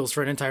to the Beatles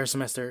for an entire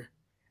semester.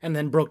 And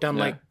then broke down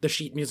like the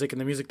sheet music and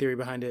the music theory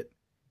behind it.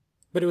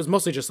 But it was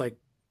mostly just like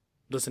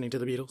listening to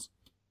the Beatles.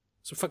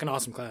 It's a fucking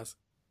awesome class.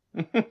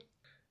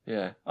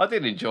 Yeah, I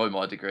did enjoy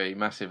my degree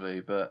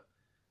massively, but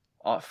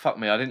fuck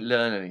me, I didn't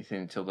learn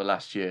anything until the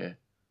last year.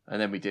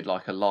 And then we did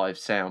like a live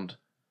sound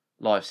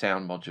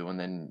module, and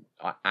then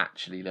I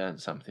actually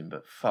learned something.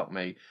 But fuck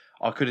me,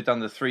 I could have done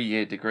the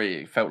 3-year degree.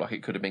 It felt like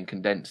it could have been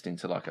condensed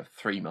into like a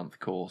 3-month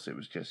course. It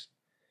was just,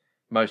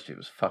 most of it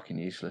was fucking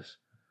useless.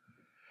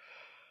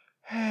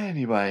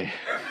 Anyway,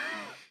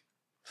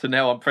 so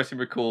now I'm pressing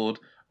record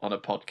on a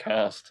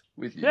podcast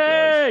with you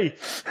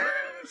guys.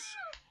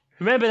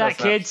 Remember that,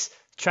 kids?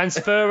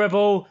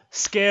 Transferable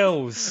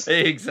skills.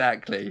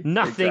 Exactly.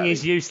 Nothing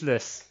is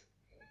useless.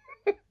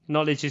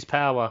 Knowledge is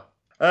power.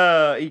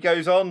 He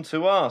goes on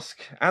to ask,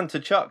 and to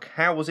Chuck,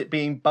 how was it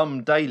being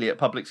bummed daily at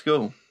public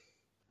school?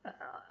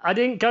 I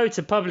didn't go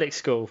to public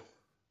school.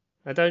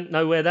 I don't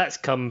know where that's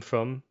come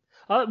from.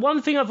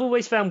 One thing I've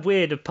always found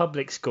weird of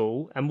public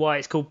school, and why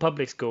it's called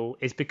public school,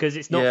 is because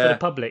it's not for the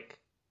public.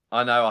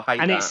 I know, I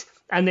hate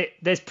that.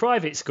 There's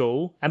private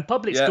school, and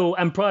public school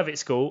and private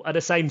school are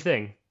the same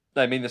thing.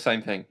 They mean the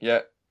same thing, yeah.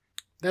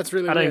 That's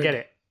really weird. I don't get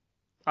it.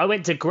 I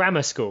went to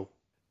grammar school.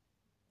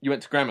 You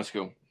went to grammar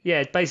school?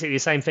 Yeah, it's basically the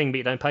same thing, but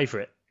you don't pay for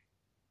it.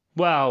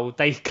 Well,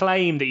 they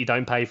claim that you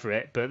don't pay for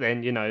it, but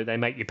then, you know, they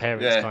make your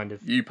parents kind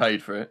of... you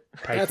paid for it.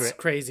 That's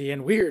crazy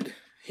and weird.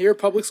 Here,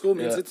 public school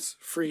means it's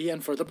free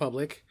and for the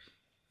public.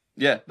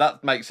 Yeah,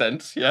 that makes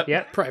sense.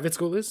 Yeah. Private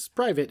school is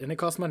private and it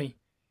costs money.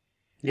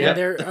 Yeah. And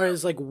there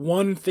is like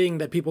one thing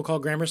that people call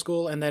grammar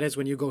school, and that is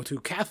when you go to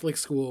Catholic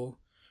school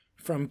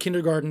from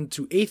kindergarten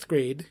to 8th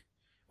grade,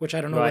 which I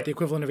don't know what the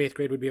equivalent of 8th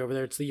grade would be over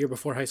there. It's the year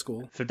before high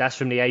school. So that's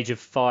from the age of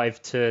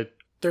 5 to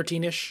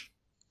 13-ish.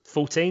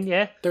 14,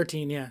 yeah?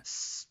 13, yeah.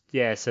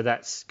 Yeah, so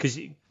that's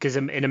because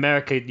in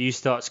America you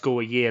start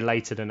school a year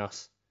later than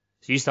us.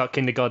 So you start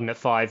kindergarten at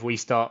 5. We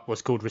start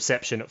what's called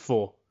reception at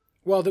 4.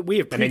 Well, we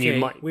have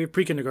pre-K. We have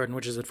pre-kindergarten,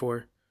 which is at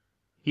 4.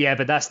 Yeah,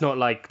 but that's not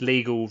like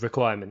legal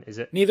requirement, is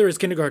it? Neither is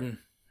kindergarten,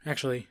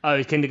 actually.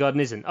 Oh, kindergarten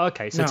isn't.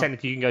 Okay, so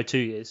technically you can go 2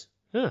 years.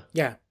 Huh.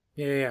 Yeah.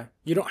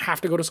 You don't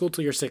have to go to school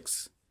till you're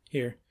 6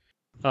 here.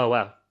 Oh,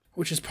 wow.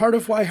 Which is part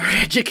of why our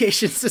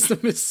education system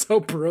is so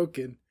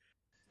broken.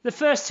 The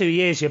first 2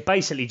 years, you're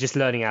basically just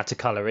learning how to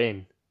colour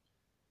in.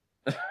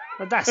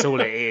 That's all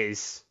it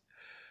is.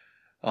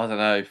 I don't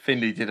know.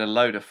 Finley did a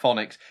load of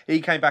phonics.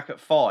 He came back at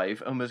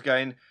 5 and was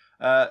going,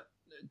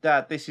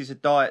 Dad, this is a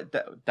diet...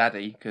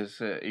 Daddy,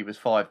 because he was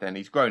 5 then.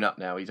 He's grown up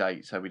now. He's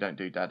 8, so we don't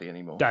do daddy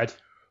anymore. Dad.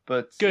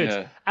 But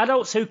good.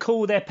 Adults who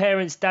call their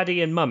parents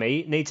daddy and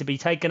mummy need to be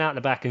taken out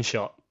the back and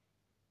shot.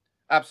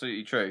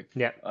 Absolutely true.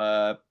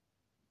 Yeah.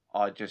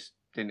 I just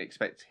didn't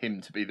expect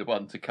him to be the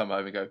one to come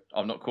home and go,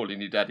 I'm not calling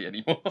you daddy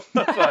anymore.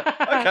 I was like,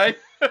 okay,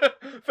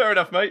 fair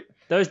enough, mate.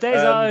 Those days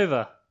are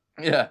over.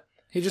 Yeah.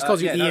 He just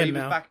calls you Ian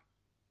now. Back...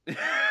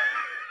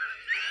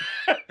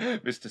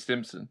 Mr.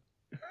 Simpson.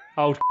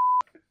 Old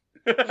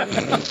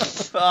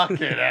Fucking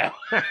hell.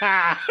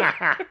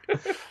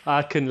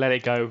 I couldn't let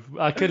it go.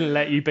 I couldn't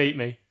let you beat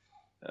me.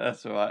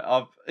 That's all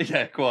right.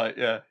 Yeah, quite.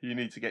 Yeah, you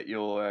need to get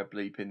your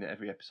bleep in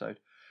every episode.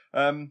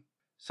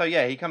 So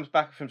yeah, he comes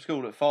back from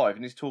school at 5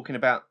 and he's talking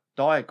about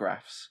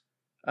diagraphs,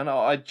 and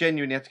I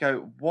genuinely had to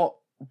go,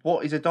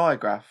 what is a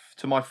digraph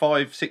to my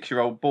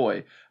 5-6-year-old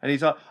boy? And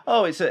he's like,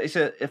 oh, it's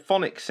a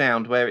phonic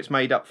sound where it's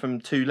made up from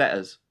 2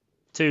 letters.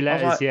 2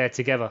 letters, like,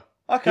 together.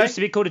 Okay. It used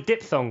to be called a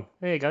diphthong.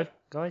 There you go,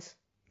 guys.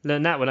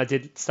 Learned that when I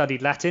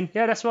studied Latin.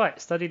 Yeah, that's right.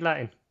 Studied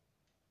Latin.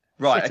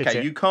 Right,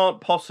 okay. You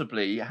can't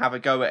possibly have a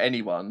go at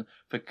anyone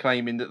for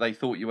claiming that they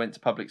thought you went to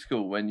public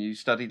school when you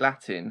studied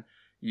Latin.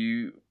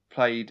 You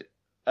played,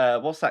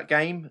 what's that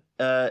game?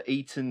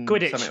 Eton...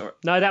 Quidditch.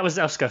 No, that was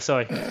Oscar,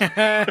 sorry.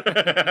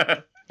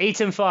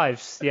 Eton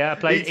Fives. Yeah, I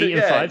played Eton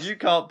yeah, Fives. You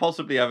can't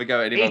possibly have a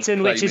go at anyone.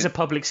 Eton, which is a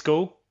public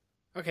school.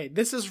 Okay,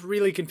 this is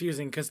really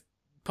confusing because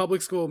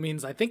public school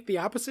means, I think, the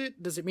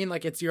opposite. Does it mean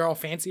like you're all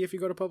fancy if you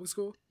go to public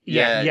school?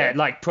 Yeah,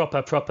 like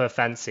proper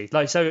fancy.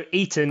 Like, so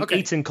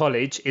Eton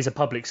College is a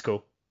public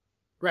school.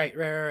 Right.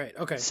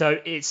 Okay. So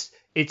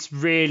it's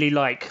really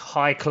like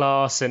high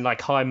class and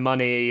like high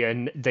money,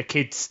 and the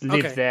kids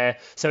live there.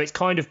 So it's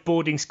kind of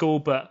boarding school,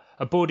 but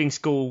a boarding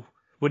school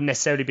wouldn't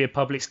necessarily be a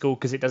public school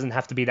because it doesn't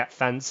have to be that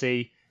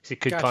fancy. So it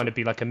could kind of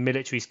be like a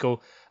military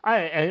school.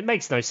 And it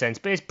makes no sense,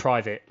 but it's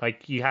private.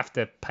 Like, you have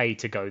to pay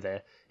to go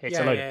there. It's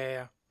a load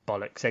of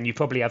bollocks. And you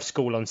probably have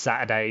school on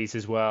Saturdays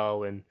as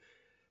well, and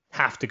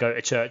have to go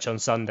to church on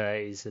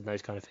Sundays and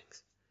those kind of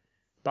things.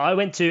 But I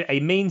went to a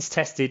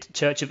means-tested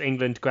Church of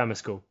England grammar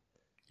school.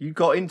 You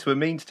got into a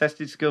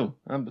means-tested school?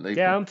 Unbelievable.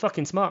 Yeah, I'm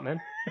fucking smart,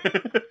 man.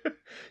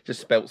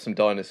 Just spelt some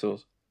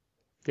dinosaurs.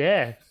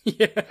 Yeah.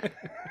 Yeah.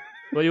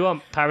 What do you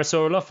want?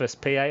 Parasaurolophus,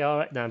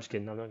 P-A-R... No, I'm just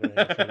kidding. I'm not going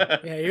to...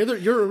 Yeah,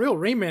 you're a real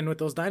Rain Man with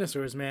those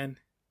dinosaurs, man.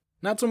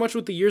 Not so much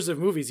with the years of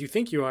movies. You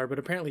think you are, but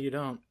apparently you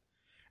don't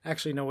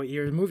actually know what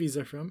year movies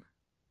are from.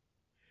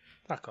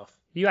 Fuck off.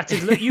 You had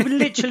to look, you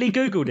literally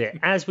Googled it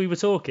as we were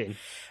talking.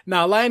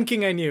 No, Lion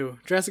King I knew.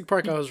 Jurassic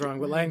Park I was wrong,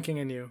 but Lion King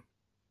I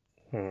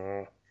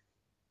knew.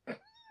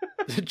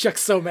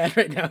 Chuck's so mad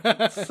right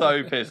now.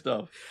 So pissed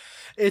off.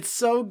 It's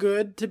so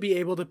good to be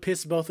able to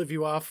piss both of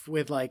you off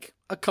with like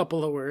a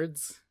couple of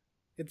words.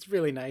 It's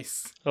really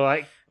nice. All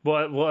right.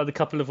 What are the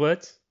couple of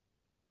words?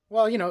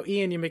 Well, you know,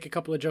 Ian, you make a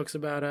couple of jokes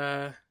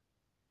about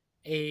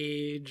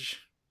age,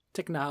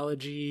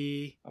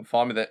 technology. I'm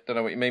fine with it. Don't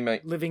know what you mean,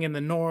 mate. Living in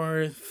the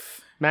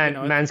north. Man,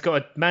 you know,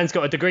 man's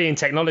got a degree in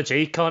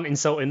technology. Can't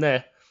insult him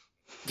there.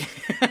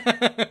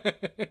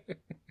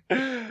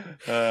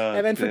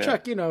 And then for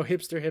Chuck, you know,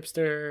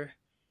 hipster.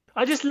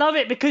 I just love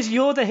it because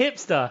you're the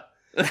hipster.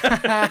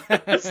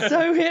 It's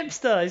so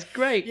hipster. It's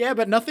great. Yeah,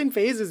 but nothing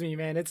phases me,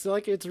 man. It's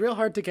like it's real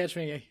hard to catch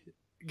me,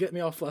 get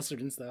me all flustered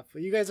and stuff.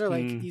 But you guys are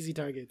like easy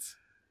targets.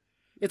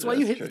 It's why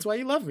it's why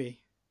you love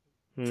me.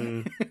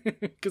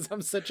 Because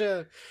I'm such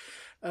a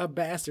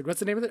bastard. What's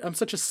the name of it? I'm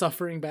such a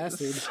suffering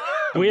bastard.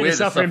 We're the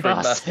suffering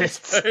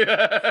bastards.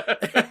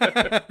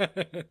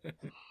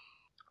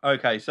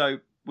 Okay, so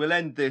we'll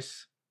end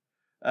this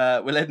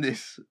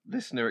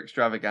listener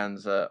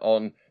extravaganza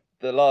on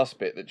the last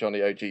bit that Johnny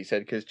OG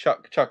said, because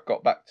Chuck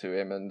got back to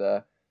him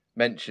and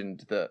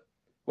mentioned that,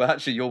 well,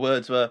 actually your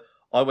words were,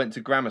 I went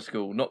to grammar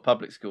school, not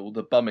public school.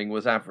 The bumming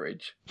was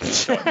average.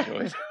 Which I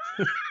enjoyed.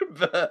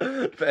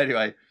 but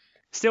anyway.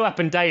 Still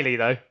happen daily,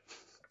 though.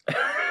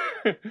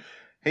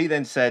 He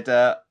then said,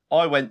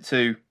 I went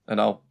to, and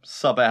I'll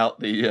sub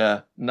out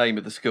the name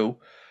of the school,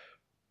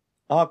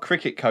 our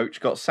cricket coach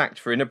got sacked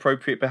for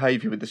inappropriate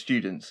behaviour with the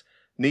students.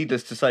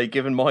 Needless to say,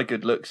 given my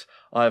good looks,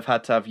 I have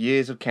had to have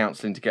years of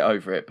counselling to get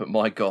over it, but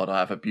my God, I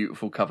have a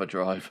beautiful cover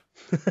drive.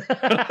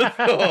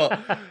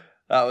 That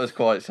was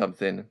quite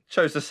something.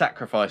 Shows the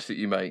sacrifice that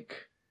you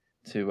make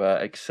to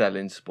excel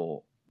in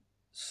sport.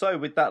 So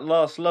with that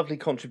last lovely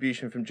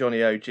contribution from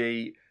Johnny OG,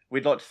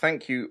 we'd like to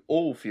thank you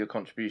all for your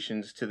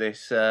contributions to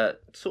this sort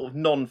of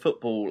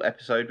non-football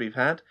episode we've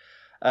had.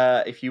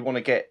 If you want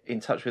to get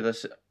in touch with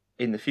us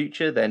in the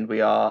future, then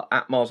we are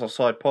at Miles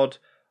Offside Pod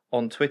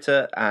on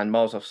Twitter and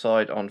Miles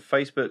Offside on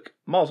Facebook,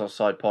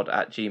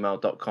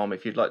 milesoffsidepod@gmail.com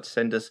if you'd like to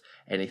send us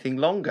anything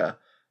longer.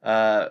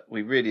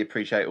 We really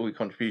appreciate all your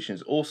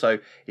contributions. Also,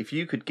 if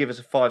you could give us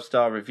a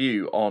 5-star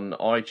review on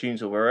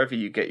iTunes or wherever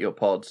you get your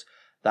pods,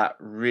 that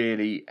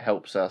really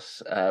helps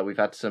us. We've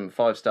had some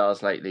 5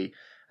 stars lately,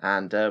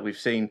 and we've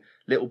seen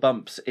little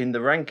bumps in the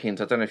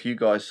rankings. I don't know if you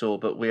guys saw,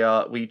 but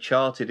we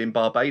charted in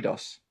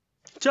Barbados.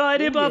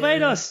 Charted in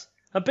Barbados! Yeah.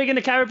 I'm big in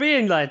the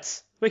Caribbean,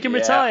 lads. We can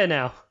retire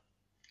now.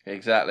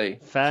 Exactly.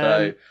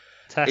 Fantastic.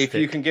 So if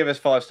you can give us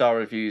 5-star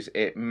reviews,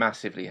 it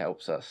massively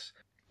helps us.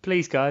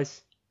 Please,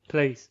 guys.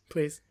 Please.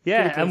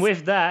 Yeah, please. And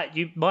with that,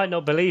 you might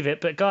not believe it,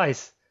 but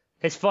guys,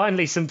 it's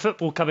finally some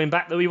football coming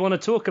back that we want to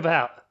talk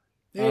about.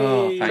 Hey.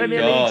 Oh, thank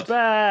Premier God. League's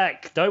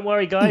back. Don't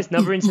worry, guys.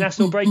 Another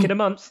international break in a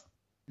month.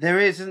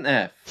 There is, isn't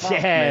there? Fuck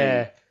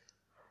yeah. me.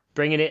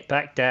 Bringing it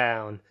back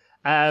down.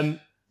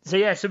 So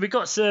we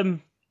got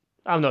some...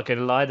 I'm not going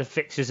to lie, the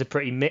fixtures are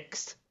pretty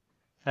mixed.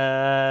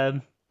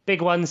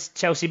 Big ones,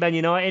 Chelsea Man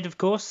United, of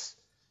course.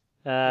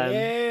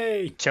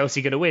 Yay!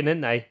 Chelsea going to win,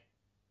 aren't they?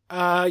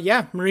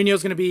 Yeah,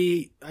 Mourinho's going to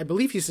be... I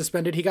believe he's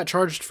suspended. He got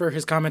charged for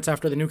his comments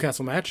after the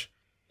Newcastle match.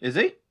 Is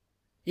he?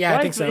 Yeah,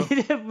 I think so.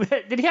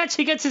 Did he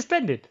actually get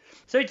suspended?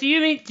 So do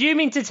you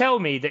mean to tell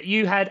me that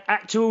you had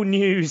actual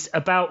news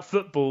about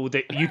football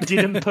that you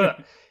didn't put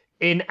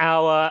in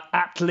our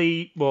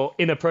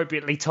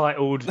inappropriately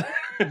titled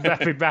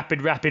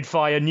rapid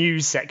fire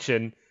news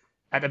section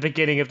at the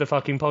beginning of the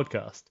fucking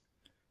podcast?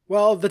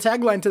 Well, the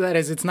tagline to that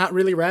is it's not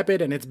really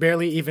rapid and it's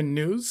barely even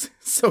news.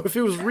 So if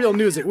it was real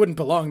news, it wouldn't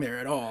belong there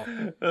at all.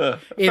 In the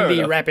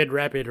enough. rapid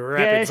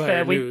fire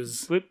fair.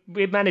 news.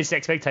 We managed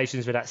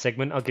expectations for that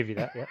segment. I'll give you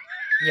that, yeah.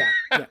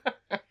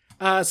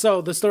 Yeah.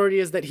 So the story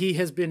is that he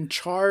has been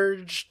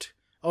charged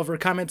over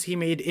comments he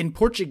made in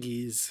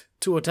Portuguese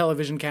to a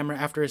television camera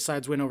after his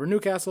side's win over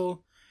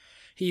Newcastle.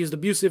 He used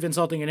abusive,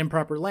 insulting, and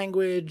improper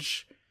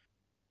language.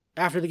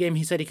 After the game,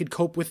 he said he could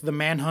cope with the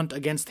manhunt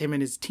against him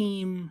and his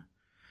team.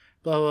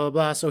 Blah, blah,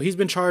 blah. So he's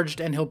been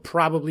charged, and he'll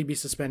probably be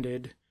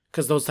suspended,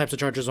 because those types of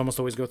charges almost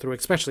always go through,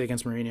 especially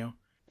against Mourinho.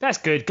 That's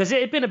good, because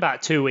it had been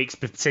about 2 weeks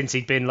since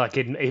he'd been like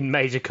in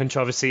major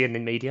controversy in the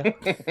media.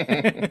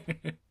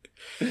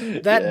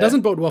 That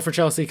doesn't bode well for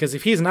Chelsea, because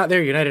if he's not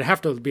there, United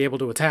have to be able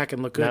to attack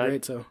and look good,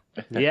 right? So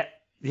yeah,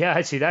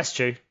 actually, that's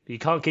true. You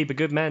can't keep a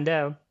good man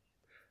down.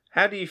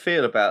 How do you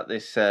feel about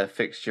this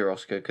fixture,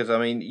 Oscar? Because I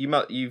mean,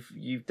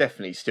 you've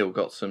definitely still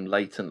got some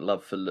latent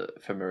love for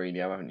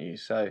Mourinho, haven't you?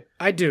 So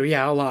I do,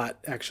 yeah, a lot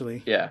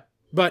actually. Yeah,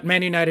 but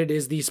Man United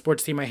is the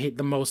sports team I hate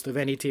the most of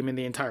any team in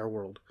the entire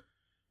world,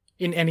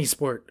 in any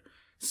sport.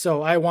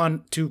 So I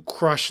want to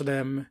crush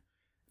them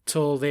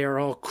till they are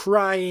all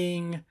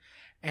crying,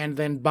 and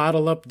then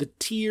bottle up the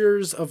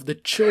tears of the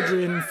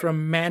children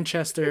from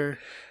Manchester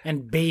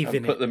and bathe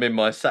in it. Put them in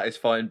my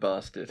satisfying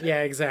bastard.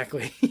 Yeah,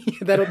 exactly.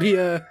 That'll be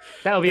a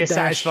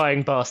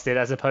satisfying bastard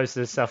as opposed to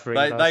the suffering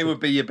bastard. They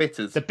would be your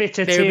bitters. The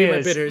bitter tears. They would be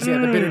my bitters, yeah,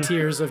 the bitter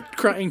tears of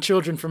crying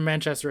children from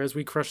Manchester as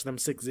we crush them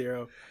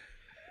 6-0.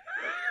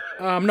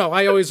 No,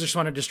 I always just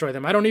want to destroy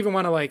them. I don't even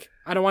want to,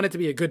 I don't want it to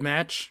be a good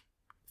match.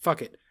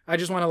 Fuck it. I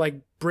just want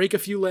to, break a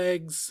few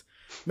legs,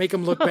 make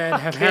them look bad,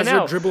 have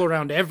Hazard dribble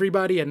around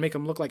everybody and make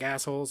them look like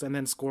assholes, and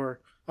then score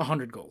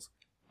 100 goals.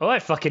 All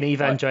right, fucking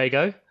Ivan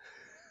Drago.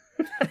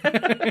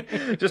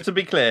 Just to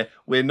be clear,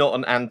 we're not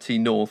an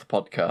anti-North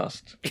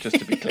podcast. Just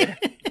to be clear.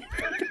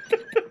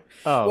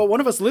 Oh. Well,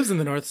 one of us lives in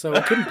the North, so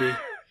it couldn't be.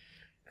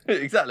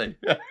 Exactly.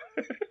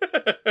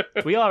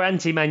 We are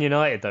anti-Man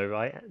United, though,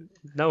 right?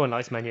 No one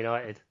likes Man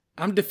United.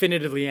 I'm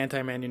definitively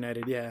anti-Man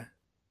United, yeah.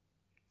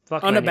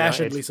 Fuck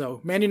unabashedly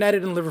so. Man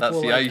United and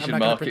Liverpool. That's the Asian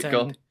market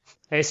gone.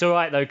 Hey, it's all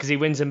right though because he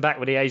wins them back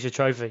with the Asia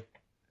Trophy.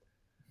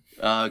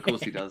 Of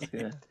course he does.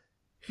 Yeah.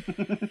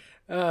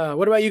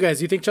 What about you guys?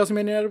 Do you think Chelsea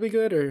Man United will be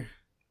good or?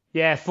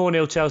 Yeah,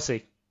 4-0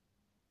 Chelsea.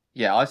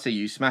 Yeah, I see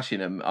you smashing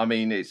them. I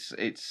mean, it's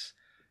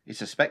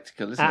a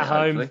spectacle, isn't it? At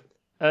home,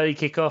 early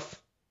kickoff.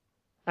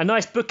 A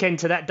nice bookend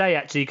to that day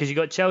actually because you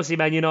got Chelsea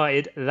Man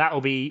United. That'll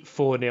be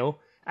 4-0,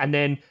 and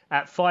then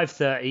at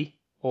 5:30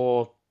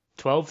 or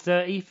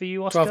 12:30 for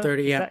you, Oscar?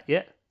 12:30, yeah.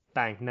 Yeah,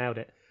 bang, nailed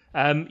it.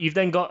 You've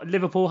then got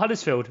Liverpool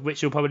Huddersfield,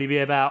 which will probably be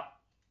about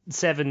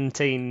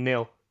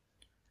 17-0.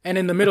 And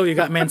in the middle, you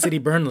got Man City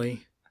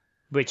Burnley,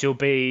 which will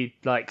be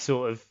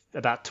sort of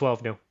about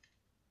 12-0.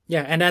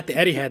 Yeah, and at the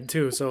Etihad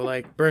too.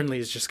 So Burnley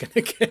is just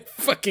gonna get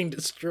fucking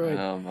destroyed.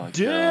 Oh my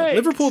god!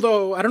 Liverpool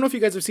though, I don't know if you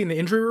guys have seen the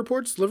injury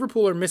reports.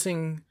 Liverpool are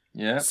missing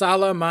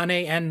Salah,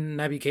 Mane, and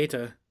Naby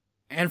Keita.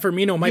 And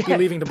Firmino might be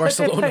leaving to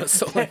Barcelona.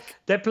 So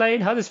they're playing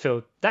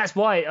Huddersfield. That's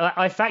why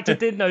I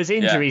factored in those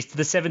injuries to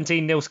the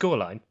 17-0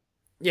 scoreline.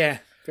 Yeah,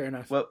 fair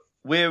enough. Well,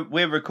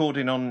 we're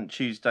recording on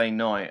Tuesday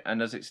night, and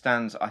as it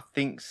stands, I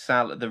think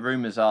Salah. The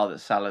rumours are that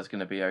Salah's going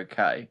to be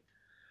okay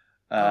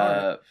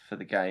for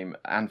the game.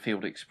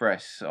 Anfield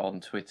Express on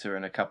Twitter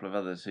and a couple of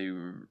others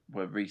who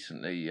were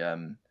recently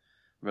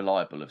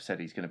reliable have said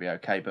he's going to be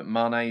okay, but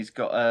Mane's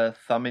got a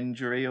thumb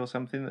injury or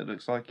something that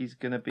looks like he's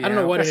going to be I don't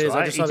know what it is.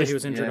 Right. I just saw that he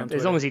was injured on Twitter.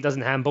 As long as he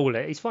doesn't handball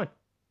it, he's fine.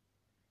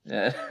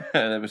 Yeah,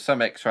 there was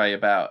some X-ray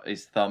about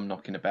his thumb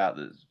knocking about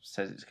that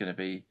says it's going to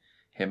be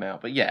him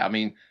out. But yeah, I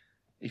mean,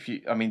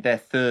 their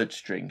third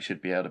string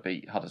should be able to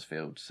beat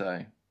Huddersfield,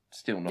 so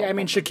still not. Yeah, I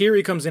mean,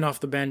 Shaqiri comes in off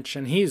the bench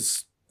and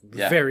he's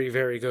very,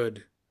 very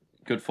good.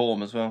 Good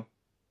form as well.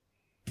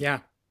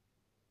 Yeah.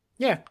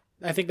 Yeah,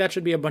 I think that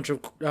should be a bunch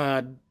of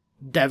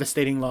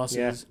devastating losses.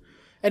 Yeah.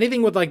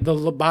 Anything with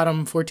the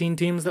bottom 14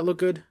 teams that look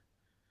good?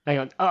 Hang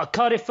on.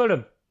 Cardiff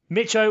Fulham.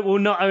 Mitcho will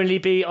not only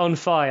be on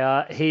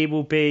fire, he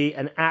will be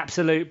an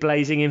absolute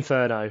blazing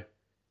inferno.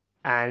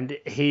 And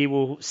he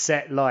will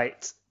set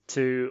light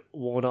to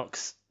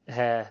Warnock's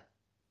hair.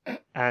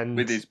 And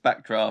with his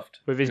backdraft.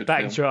 With his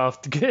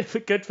backdraft.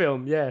 Good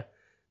film, yeah.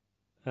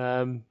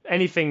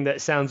 Anything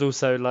that sounds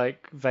also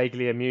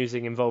vaguely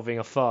amusing involving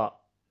a fart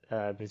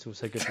is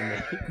also good for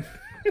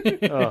me.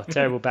 Oh,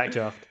 terrible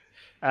backdraft.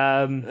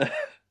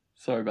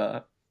 Sorry about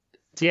that.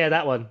 So yeah,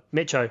 that one.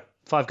 Mitcho,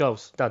 5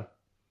 goals. Done.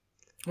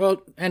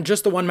 Well, and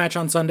just the one match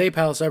on Sunday,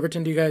 Palace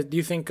Everton. Do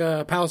you think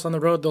Palace on the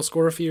road they'll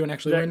score a few and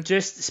actually win?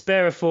 Just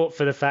spare a thought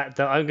for the fact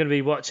that I'm going to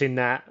be watching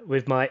that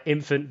with my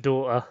infant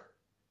daughter,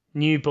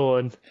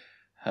 newborn.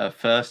 Her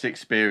first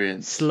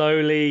experience.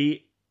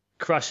 Slowly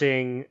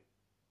crushing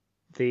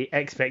the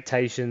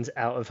expectations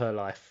out of her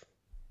life.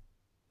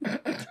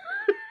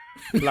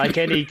 Like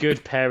any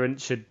good parent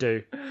should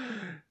do.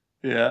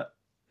 Yeah.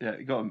 Yeah,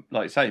 you got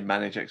to,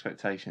 manage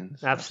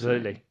expectations.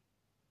 Absolutely.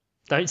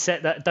 Don't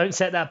set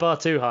that bar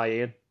too high,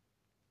 Ian.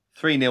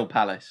 3-0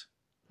 Palace.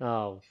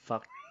 Oh,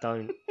 fuck,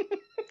 don't.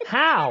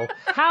 How?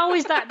 How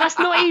is that? That's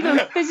not even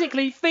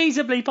physically,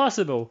 feasibly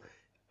possible.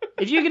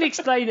 If you can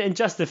explain it and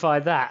justify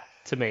that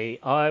to me,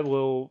 I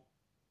will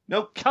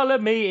colour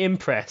me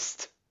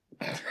impressed.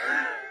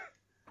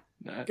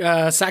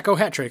 Sacco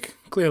hat-trick,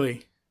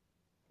 clearly.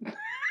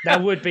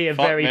 That would be a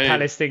very me.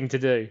 Palace thing to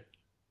do.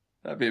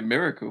 That'd be a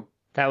miracle.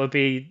 That would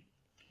be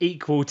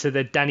equal to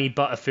the Danny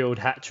Butterfield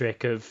hat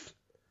trick of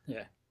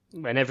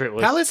whenever it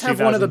was. Palace have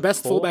one of the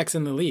best fullbacks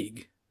in the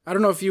league. I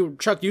don't know if you,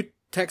 Chuck, you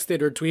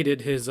texted or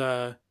tweeted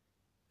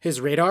his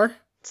radar.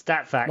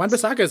 Stat facts.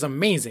 Wan-Bissaka is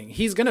amazing.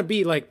 He's going to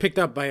be like picked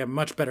up by a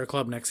much better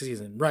club next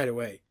season right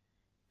away.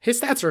 His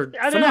stats are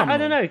phenomenal. I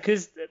don't know,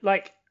 because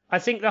like I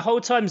think the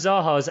whole time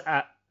Zaha's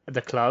at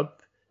the club,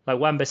 like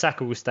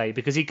Wan-Bissaka will stay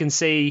because he can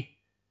see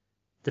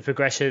the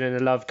progression and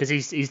the love, because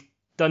he's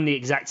done the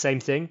exact same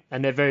thing,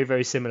 and they're very,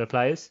 very similar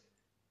players.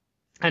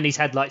 And he's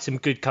had like some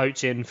good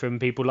coaching from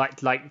people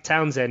like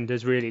Townsend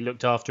has really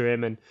looked after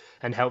him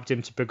and helped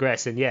him to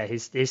progress. And yeah,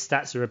 his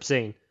stats are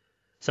obscene.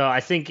 So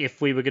I think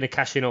if we were going to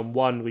cash in on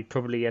one, we'd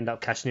probably end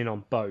up cashing in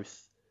on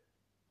both,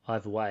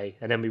 either way,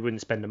 and then we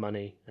wouldn't spend the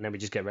money, and then we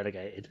just get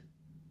relegated.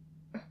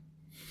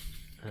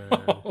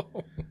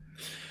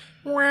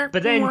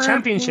 But then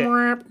championship,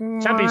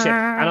 and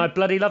I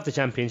bloody love the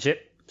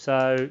championship.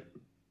 So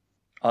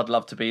I'd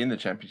love to be in the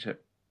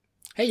championship.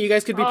 Hey, you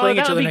guys could be playing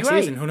each other next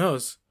season. Who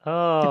knows?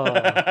 Oh,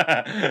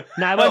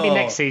 no, it won't be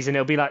next season.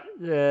 It'll be like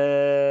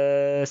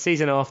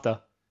season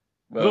after.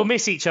 Well, we'll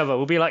miss each other.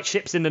 We'll be like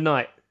ships in the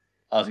night.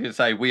 I was going to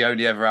say, we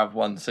only ever have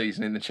one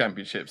season in the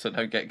championship, so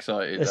don't get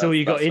excited. That's all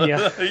you got in you.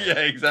 Yeah,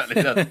 exactly.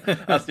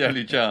 That's the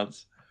only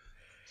chance.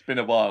 It's been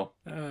a while.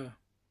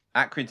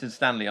 Accrington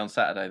Stanley on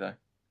Saturday, though.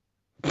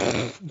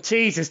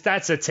 Jesus,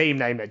 that's a team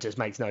name that just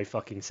makes no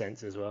fucking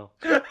sense as well.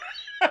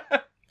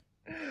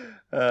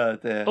 Oh,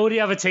 dear. All the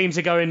other teams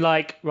are going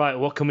like, right,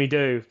 what can we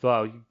do?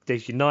 Well,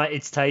 there's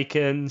United's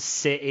taken,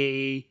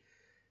 City,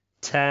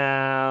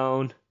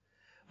 Town.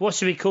 What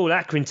should we call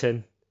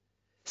Accrington?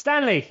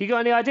 Stanley, you got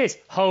any ideas?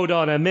 Hold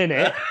on a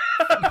minute.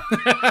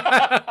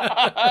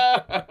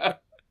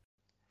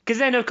 Because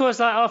then, of course,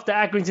 like after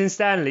Accrington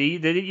Stanley,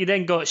 you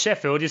then got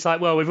Sheffield. It's like,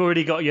 well, we've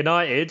already got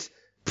United.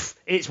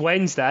 It's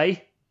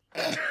Wednesday.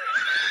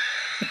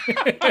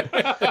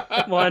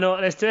 Why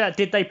not? Let's do that.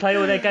 Did they play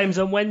all their games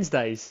on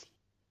Wednesdays?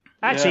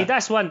 Actually,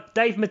 that's one.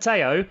 Dave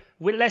Matteo.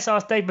 Let's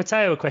ask Dave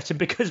Matteo a question,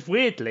 because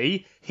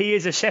weirdly, he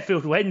is a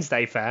Sheffield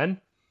Wednesday fan.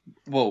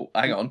 Whoa,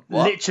 hang on.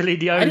 What? Literally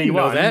the only I didn't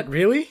one. know that,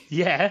 really?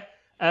 Yeah.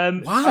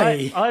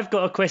 Why? I've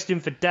got a question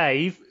for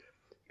Dave.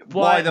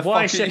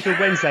 Why Sheffield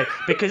Wednesday?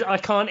 Because I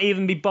can't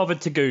even be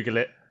bothered to Google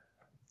it.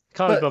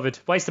 Can't be bothered.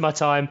 Wasting my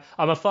time.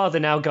 I'm a father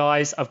now,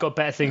 guys. I've got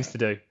better things to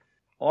do.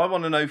 I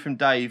want to know from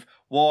Dave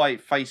why,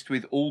 faced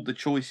with all the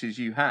choices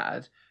you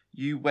had,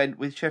 you went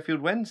with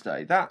Sheffield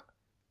Wednesday. That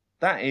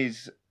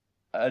is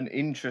an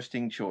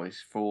interesting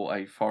choice for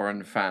a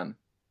foreign fan.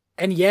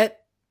 And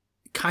yet,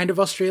 kind of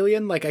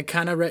Australian. Like, I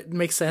kind of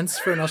makes sense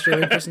for an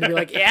Australian person to be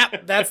like, yeah,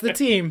 that's the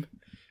team.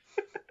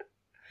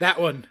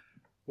 That one.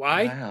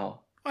 Why?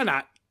 Wow. Why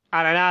not?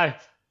 I don't know.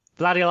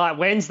 Bloody like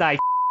Wednesday.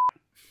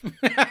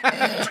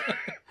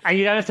 And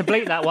you don't have to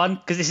bleep that one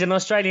because it's an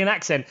Australian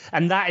accent,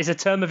 and that is a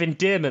term of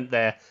endearment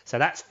there, so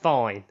that's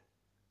fine.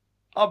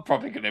 I'm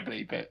probably going to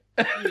bleep it.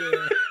 Yeah,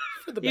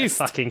 for the best. You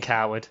fucking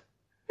coward.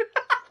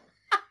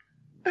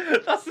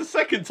 That's the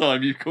second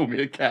time you've called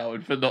me a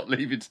coward for not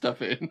leaving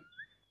stuff in.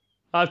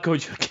 I've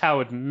called you a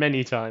coward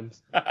many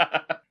times.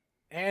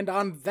 And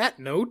on that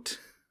note,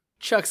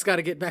 Chuck's got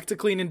to get back to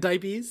cleaning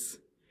diapers.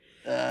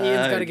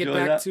 Ian's got to get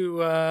back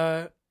to,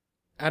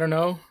 I don't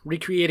know,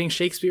 recreating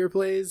Shakespeare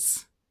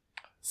plays.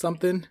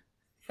 Something.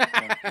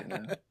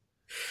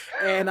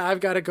 And I've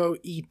got to go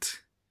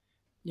eat,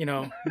 90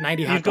 hot dogs.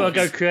 You've got to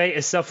go create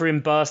a suffering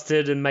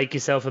bastard and make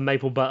yourself a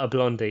maple butter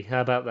blondie. How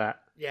about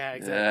that? Yeah,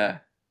 exactly. Yeah,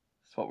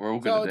 that's what we're all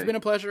going to do. So it's been a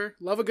pleasure.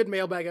 Love a good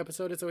mailbag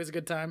episode. It's always a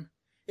good time.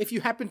 If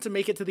you happen to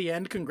make it to the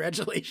end,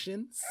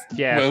 congratulations.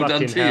 Yeah, well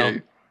done to hell.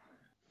 you.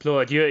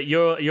 Lord,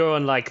 you're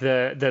on like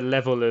the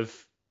level of,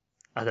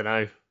 I don't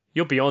know,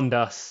 you're beyond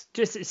us.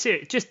 Just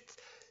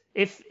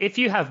if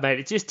you have made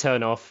it, just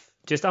turn off.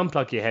 Just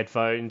unplug your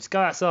headphones.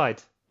 Go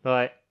outside.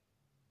 Right.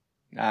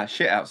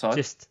 Shit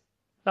outside.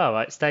 All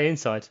right. Stay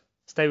inside.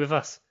 Stay with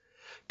us.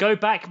 Go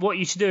back. What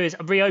you should do is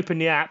reopen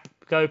the app.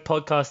 Go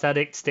Podcast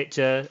Addict,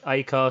 Stitcher,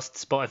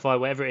 Acast, Spotify,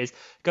 whatever it is.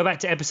 Go back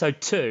to episode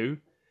 2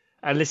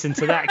 and listen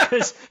to that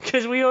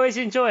because we always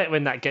enjoy it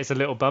when that gets a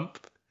little bump.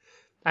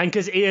 And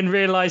because Ian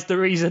realised the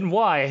reason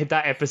why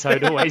that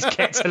episode always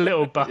gets a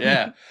little bump.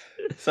 Yeah.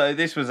 So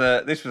this was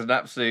an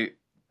absolute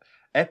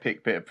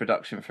epic bit of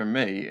production from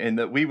me, in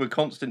that we were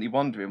constantly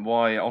wondering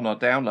why on our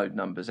download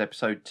numbers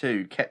episode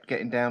 2 kept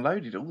getting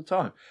downloaded all the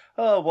time.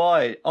 Oh,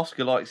 why?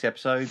 Oscar likes the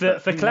episode.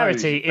 For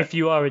clarity, if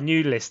you are a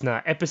new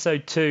listener,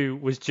 episode 2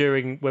 was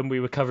during when we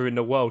were covering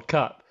the World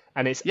Cup,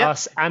 and it's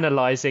us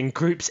analysing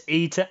groups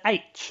E to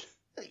H.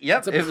 Yep,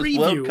 it's a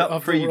preview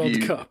of the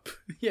World Cup.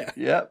 Yeah.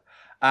 Yep.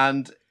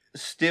 And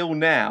still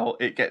now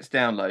it gets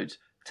downloads.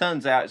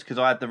 Turns out it's because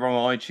I had the wrong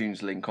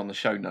iTunes link on the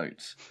show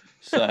notes.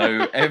 So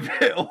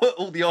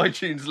all the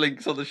iTunes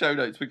links on the show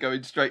notes were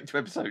going straight to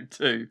episode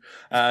 2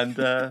 and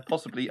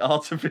possibly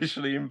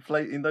artificially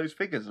inflating those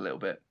figures a little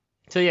bit.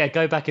 So yeah,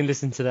 go back and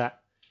listen to that.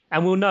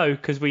 And we'll know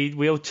because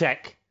we'll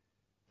check.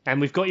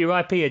 And we've got your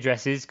IP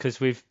addresses because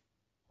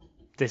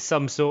there's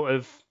some sort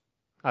of,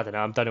 I don't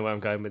know where I'm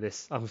going with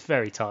this. I'm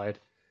very tired.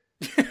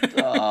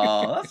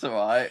 Oh, that's all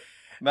right.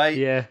 Mate,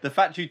 Yeah. The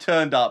fact you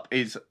turned up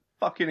is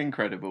fucking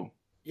incredible.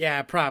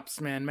 Yeah,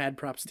 props, man. Mad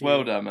props to you.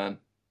 Well done, man.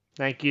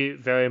 Thank you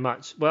very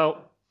much.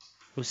 Well,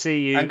 we'll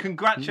see you. And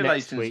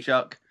congratulations, next week.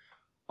 Chuck,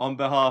 on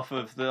behalf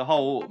of the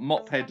whole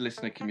MOPhead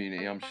listener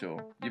community, I'm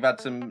sure. You've had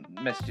some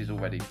messages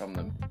already from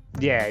them.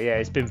 Yeah,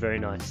 it's been very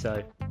nice.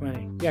 So,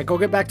 yeah, go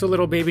get back to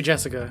little baby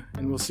Jessica,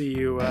 and we'll see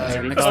you next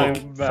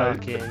week.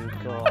 Fucking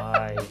God,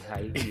 I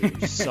hate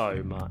you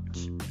so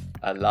much.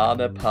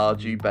 Alana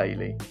Pardew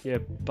Bailey. You're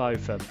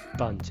both a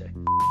bunch of